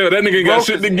broke as hell. That nigga ain't got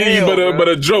shit to give you but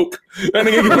a joke. That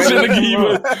nigga got shit to give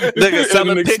you. Nigga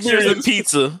selling pictures and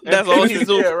pizza. That's all he's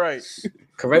doing. Yeah, right.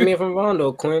 Correct me if I'm wrong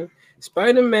though, Quinn.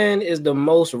 Spider-Man is the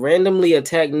most randomly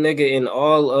attacked nigga in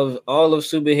all of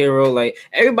superhero. Like,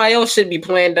 everybody else should be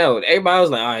planned out. Everybody was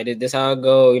like, all right, this how it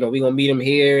go. You know, we gonna meet him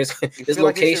here. This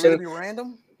location. Like really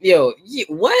random? Yo,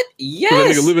 what? Yes. That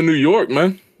nigga live in New York,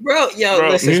 man. Bro,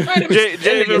 listen,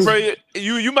 Spider-Man. Bro,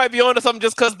 you might be onto something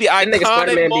just because the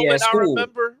iconic moment I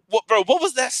remember. What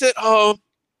was that shit?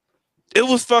 It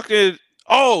was fucking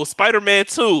Spider-Man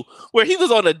 2, where he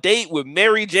was on a date with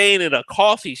Mary Jane in a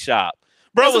coffee shop.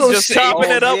 Bro was just chopping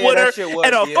it up with her,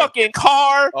 and a fucking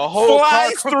car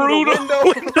flies through the window.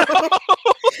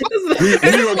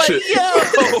 New York shit.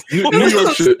 New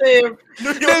York shit.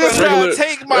 Niggas trying to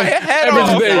take my head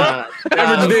off.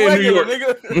 Average day in New York.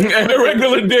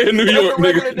 Regular day in New York,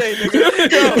 nigga.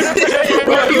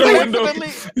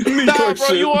 Nah,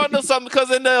 bro, you onto something, because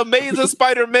in the Amazing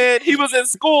Spider-Man, he was in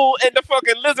school and the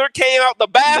fucking lizard came out the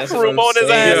bathroom on his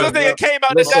ass. This nigga came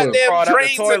out the goddamn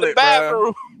drains in the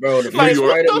bathroom. Bro, the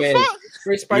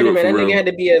first Spider-Man, that nigga had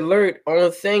to be alert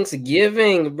on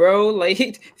Thanksgiving, bro.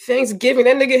 Like, Thanksgiving,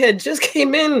 that nigga had just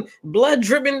came in, blood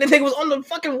dripping. The nigga was on the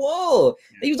fucking wall.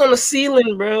 He was on the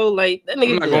ceiling, bro. Like, that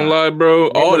nigga. I'm not gonna lie, bro.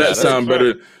 All that sound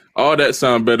better. All that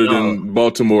sound better than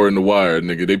Baltimore and The Wire,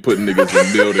 nigga. They put niggas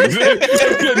in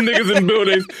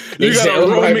buildings. You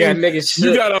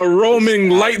got a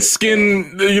roaming light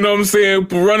skin, you know what I'm saying,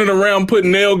 running around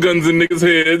putting nail guns in niggas'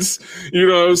 heads. You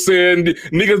know what I'm saying?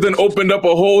 Niggas then opened up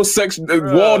a whole section,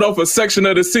 walled off a section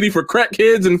of the city for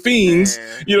crackheads and fiends.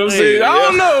 You know what I'm saying? I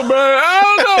don't know, bro.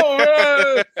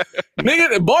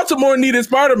 Nigga, Baltimore needed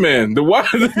Spider-Man. They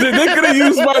could have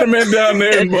used Spider-Man down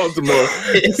there in Baltimore.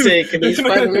 Can you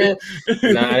Spider-Man?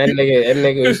 Nah, that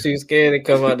nigga was too scared to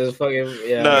come out this fucking.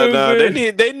 Nah. They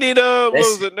need They need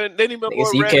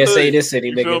more. You can't say this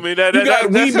city, nigga. Feel me?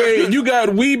 You got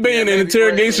Weebay in an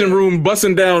interrogation room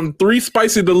busting down 3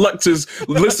 spicy deluxes,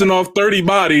 listing off 30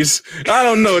 bodies. I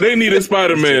don't know. They need a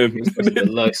Spider-Man.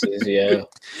 Deluxes, yeah.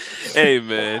 Hey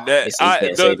man, that's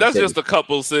just a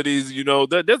couple cities. You know,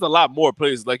 there's a lot more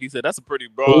places. Like you said, that's a pretty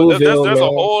broad. There's a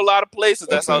whole lot of places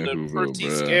that's out there pretty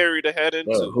scary to head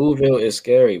into. Whoville is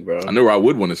scary, bro. I know where I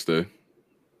would want to stay.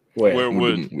 Where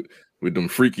with them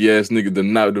freaky ass niggas,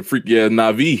 the freaky ass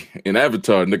Na'vi in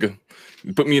Avatar, nigga.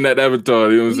 You put me in that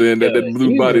Avatar, you know what I'm saying? That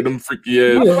blue body, them freaky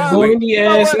ass. You a horny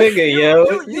ass nigga,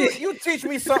 yo. You teach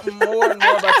me something more and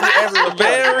more about you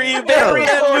every Very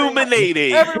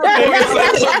illuminating.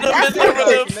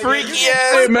 Freaky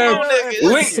ass. Hey man,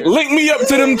 link me up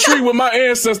to them tree with my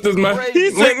ancestors, man.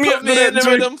 Link me up to that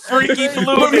tree. Them freaky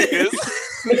blue niggas.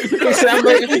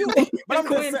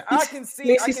 I can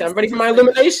see. I'm ready for my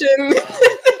illumination.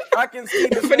 I can see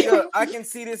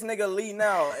this nigga Lee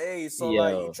now. Hey, so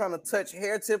like you trying to touch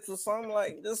hair tips or something?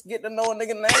 Like just get to know a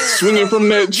nigga name. Swinging from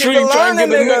that tree, trying to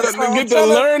get to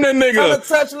learn a nigga. Trying to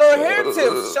touch little hair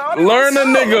tips. Learn a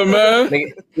nigga, man.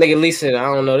 Nigga Lee said, I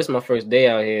don't know. This is my first day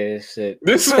out here. Shit.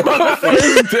 This is my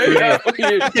first day out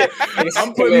here.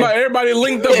 I'm putting everybody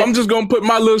linked up. I'm just gonna put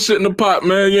my little shit in the pot,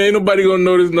 man. You ain't nobody gonna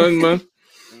notice nothing, man.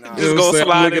 Just go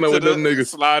slide into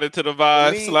the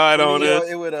vibe, slide on it.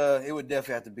 It would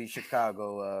definitely have to be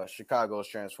Chicago's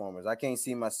Transformers. I can't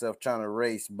see myself trying to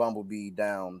race Bumblebee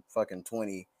down fucking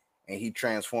 20 and he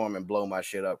transform and blow my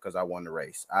shit up because I won the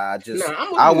race. I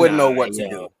wouldn't know what to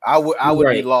do. I would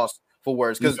be lost for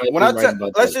words because when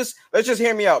let's just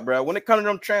hear me out, bro. When it comes to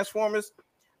them Transformers,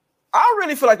 I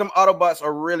really feel like them Autobots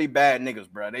are really bad niggas,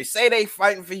 bro. They say they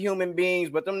fighting for human beings,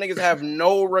 but them niggas have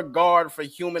no regard for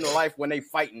human life when they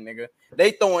fighting, nigga.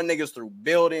 They throwing niggas through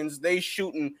buildings. They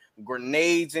shooting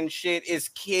grenades and shit. It's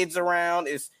kids around.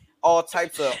 It's all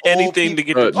types of anything to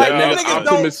get the like that nigga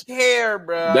Optimus, don't care,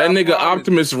 bro. That nigga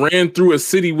Optimus ran through a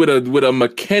city with a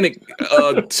mechanic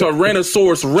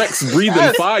Tyrannosaurus Rex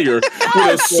breathing fire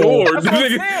with a sword.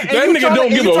 That nigga don't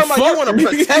give a fuck. You want to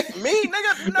protect me,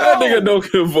 nigga? No. That nigga don't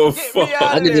give a fuck.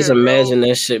 I could just imagine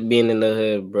that shit being in the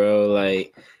hood, bro.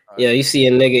 Like, yeah, you see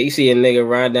a nigga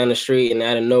ride down the street and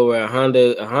out of nowhere a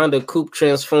Honda coupe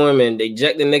transform and they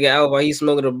eject the nigga out while he's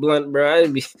smoking a blunt, bro.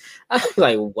 I'd be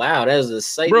like, wow, that's a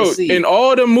sight to see. In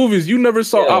all the movies, you never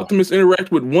saw Optimus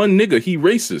interact with one nigga. He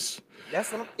racist.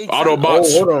 That's what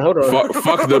Autobots. Hold on.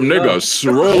 Fuck them niggas.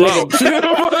 Roll out.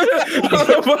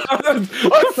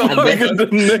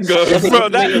 Bro,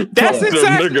 that's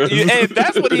exactly. And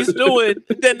that's what he's doing.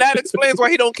 Then that explains why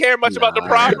he don't care much about the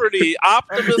property.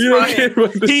 Optimus,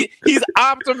 he's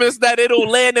Optimus that it'll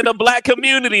land in a black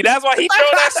community. That's why he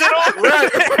throw that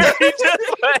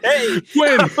shit on.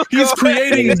 When he's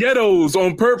creating ghettos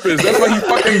on purpose. That's why he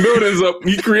fucking buildings up.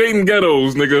 He creating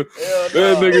ghettos, nigga.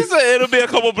 He said it'll be a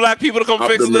couple black people to come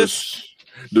fix this.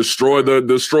 Destroy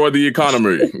the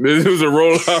economy. This was a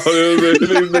rollout.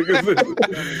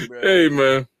 Hey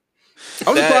man,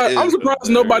 I'm surprised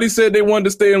nobody said they wanted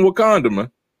to stay in Wakanda, man.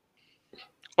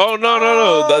 Oh no!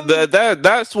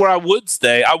 That's where I would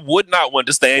stay. I would not want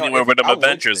to stay anywhere where the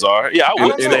adventures are. Yeah, I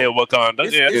would stay in Wakanda.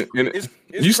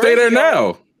 You stay there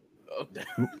now.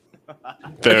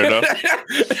 Fair enough.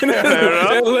 Fair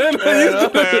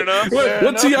enough.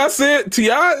 What T.I. said?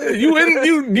 T.I., you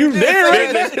there?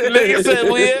 Nigga said,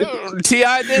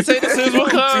 T.I. did say this is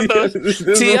Wakanda.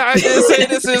 T.I. did say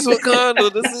this is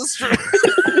Wakanda. This is true.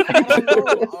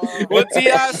 What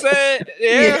T.I. said?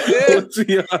 Yeah. What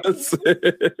T.I. said?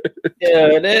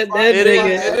 Yeah, that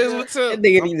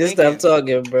nigga need to stop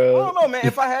talking, bro. I don't know, man.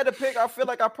 If I had to pick, I feel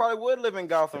like I probably would live in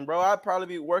Gotham, bro. I'd probably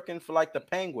be working for like the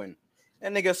Penguin.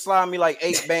 That nigga slide me like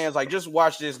 8 bands, like just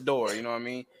watch this door, you know what I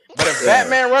mean? But if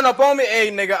Batman run up on me,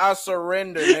 hey nigga, I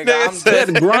surrender, nigga. That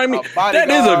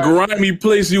is a grimy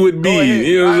place you would be.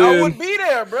 You know I would be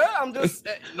there, bro. I'm just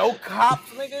no cops,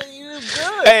 nigga. You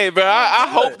good? Hey, bro, I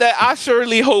hope that I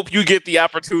surely hope you get the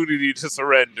opportunity to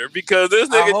surrender because this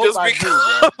nigga just become.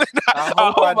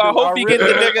 I hope he gets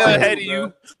the nigga ahead of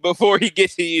you before he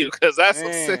gets to you because that's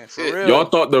some sick shit. Y'all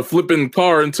thought the flipping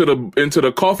car into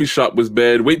the coffee shop was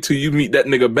bad. Wait till you meet that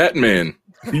nigga Batman.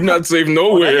 You not safe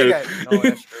nowhere.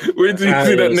 Wait till you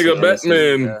see that nigga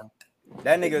Batman.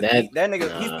 That nigga,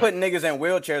 he's putting niggas in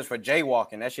wheelchairs for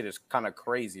jaywalking. That shit is kind of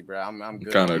crazy, bro. I'm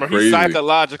good. Kind of crazy. He's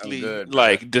psychologically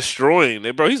like destroying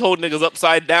it, bro. He's holding niggas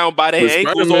upside down by their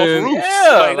ankles off roofs.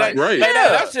 Yeah,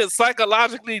 that shit's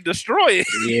psychologically destroying.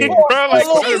 Yeah. Bro,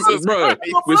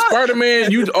 with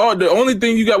Spider-Man, the only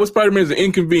thing you got with Spider-Man is an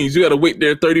inconvenience. You got to wait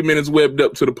there 30 minutes webbed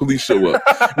up till the police show up.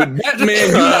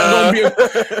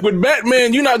 With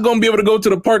Batman, you're not gonna be able to go to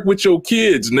the park with your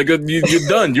kids, nigga. You're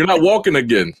done. You're not walking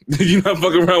again. You're not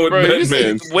fucking around with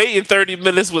Batman. Waiting 30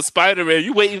 minutes with Spider-Man.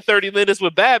 You waiting 30 minutes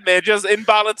with Batman just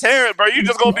involuntary, bro. You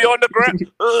just gonna be on the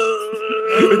ground.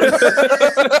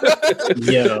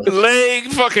 Yeah.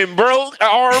 Leg fucking broke,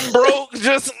 arm broke,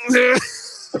 just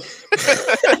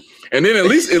And then at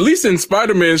least in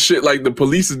Spider-Man shit, like the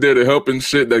police is there to help and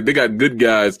shit. Like they got good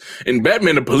guys. In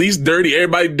Batman, the police dirty,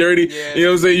 everybody dirty. Yeah. You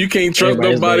know what I'm saying? You can't trust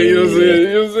nobody. You know what I'm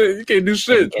saying? You can't do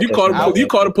shit. You call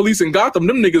the police in Gotham,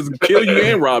 them niggas kill you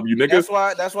and rob you,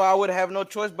 nigga. That's why I would have no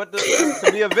choice but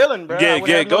to be a villain, bro. Yeah,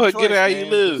 go ahead, get it how you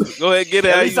live. Go ahead, get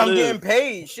it how you live. At least I'm getting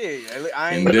paid. Shit.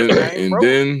 And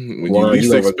then when you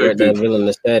least expected that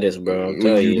villain status, bro. I'm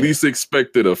telling you. Least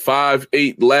expected a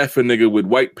 5'8" laughing nigga with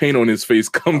white paint on his face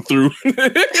come through.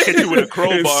 Hit you with a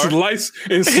crowbar. Hit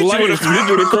you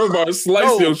with a crowbar.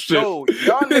 Slice your shit. Y'all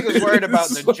niggas worried about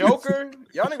the Joker.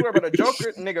 Y'all niggas worried about the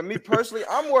Joker. Nigga, me personally,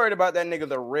 I'm worried about that nigga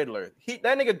the Riddler.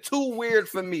 That nigga too weird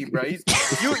for me, bro. You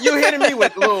hitting me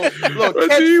with little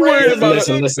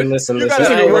catchphrases. Listen. You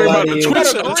gotta worry about a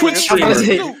Twitch streamer.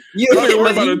 You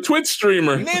worried about a Twitch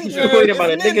streamer. Ninja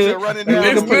running down.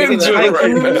 Ninja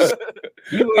right now.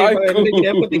 You ain't a nigga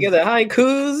that put together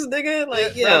haikus, nigga.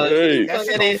 Like, yeah, that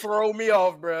shit gonna throw me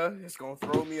off, bro. It's gonna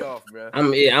throw me off, bro.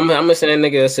 I'm gonna send that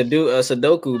nigga a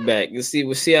Sudoku back. We'll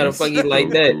see how the fuck he like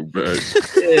that.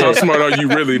 Yeah. How smart are you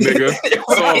really, nigga?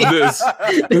 Solve this.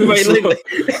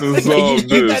 Solve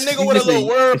this. That nigga with a little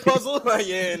word puzzle. Like,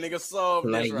 yeah, nigga, solve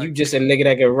this. Like, you just a nigga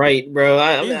that can write,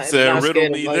 bro. You said riddle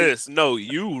me this. No,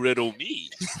 you riddle me.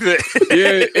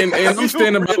 Yeah, and I'm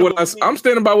standing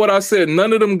by what I said.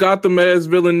 None of them Gotham ass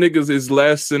villain niggas is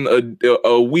lasting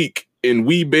a week in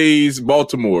Weebays,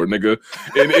 Baltimore, nigga.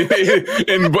 And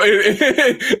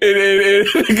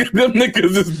them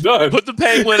niggas is done. Put the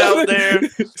Penguin out there.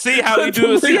 See how he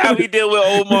do. See how he deal with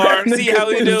Omar. See how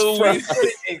he do.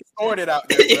 Extorted out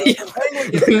there, bro.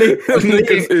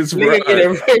 Niggas is right.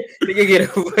 Nigga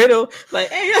get a riddle. Like,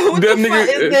 hey, yo, what the fuck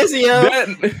is this, yo?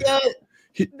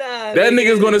 That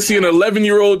nigga's gonna see an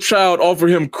 11-year-old child offer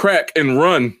him crack and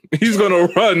run. He's gonna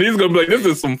run. He's gonna be like, "This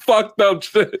is some fucked up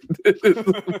shit."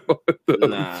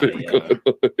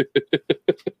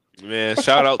 Man,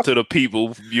 shout out to the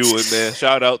people viewing, man.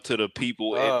 Shout out to the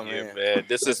people in here, man.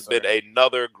 This has been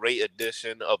another great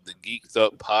edition of the Geeked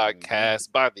Up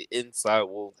podcast by the Inside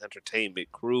Wolf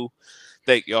Entertainment crew.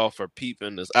 Thank y'all for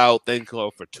peeping us out. Thank y'all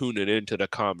for tuning into the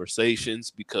conversations,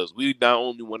 because we not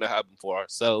only want to have them for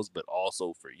ourselves, but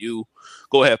also for you.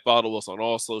 Go ahead, follow us on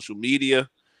all social media.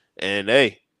 And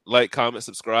hey, like, comment,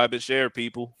 subscribe, and share,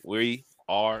 people. We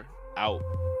are out.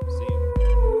 See you.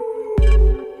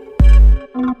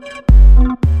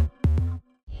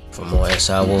 For more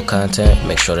SI Wolf content,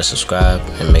 make sure to subscribe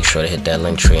and make sure to hit that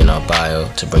link tree in our bio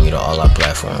to bring you to all our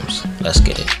platforms. Let's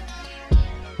get it.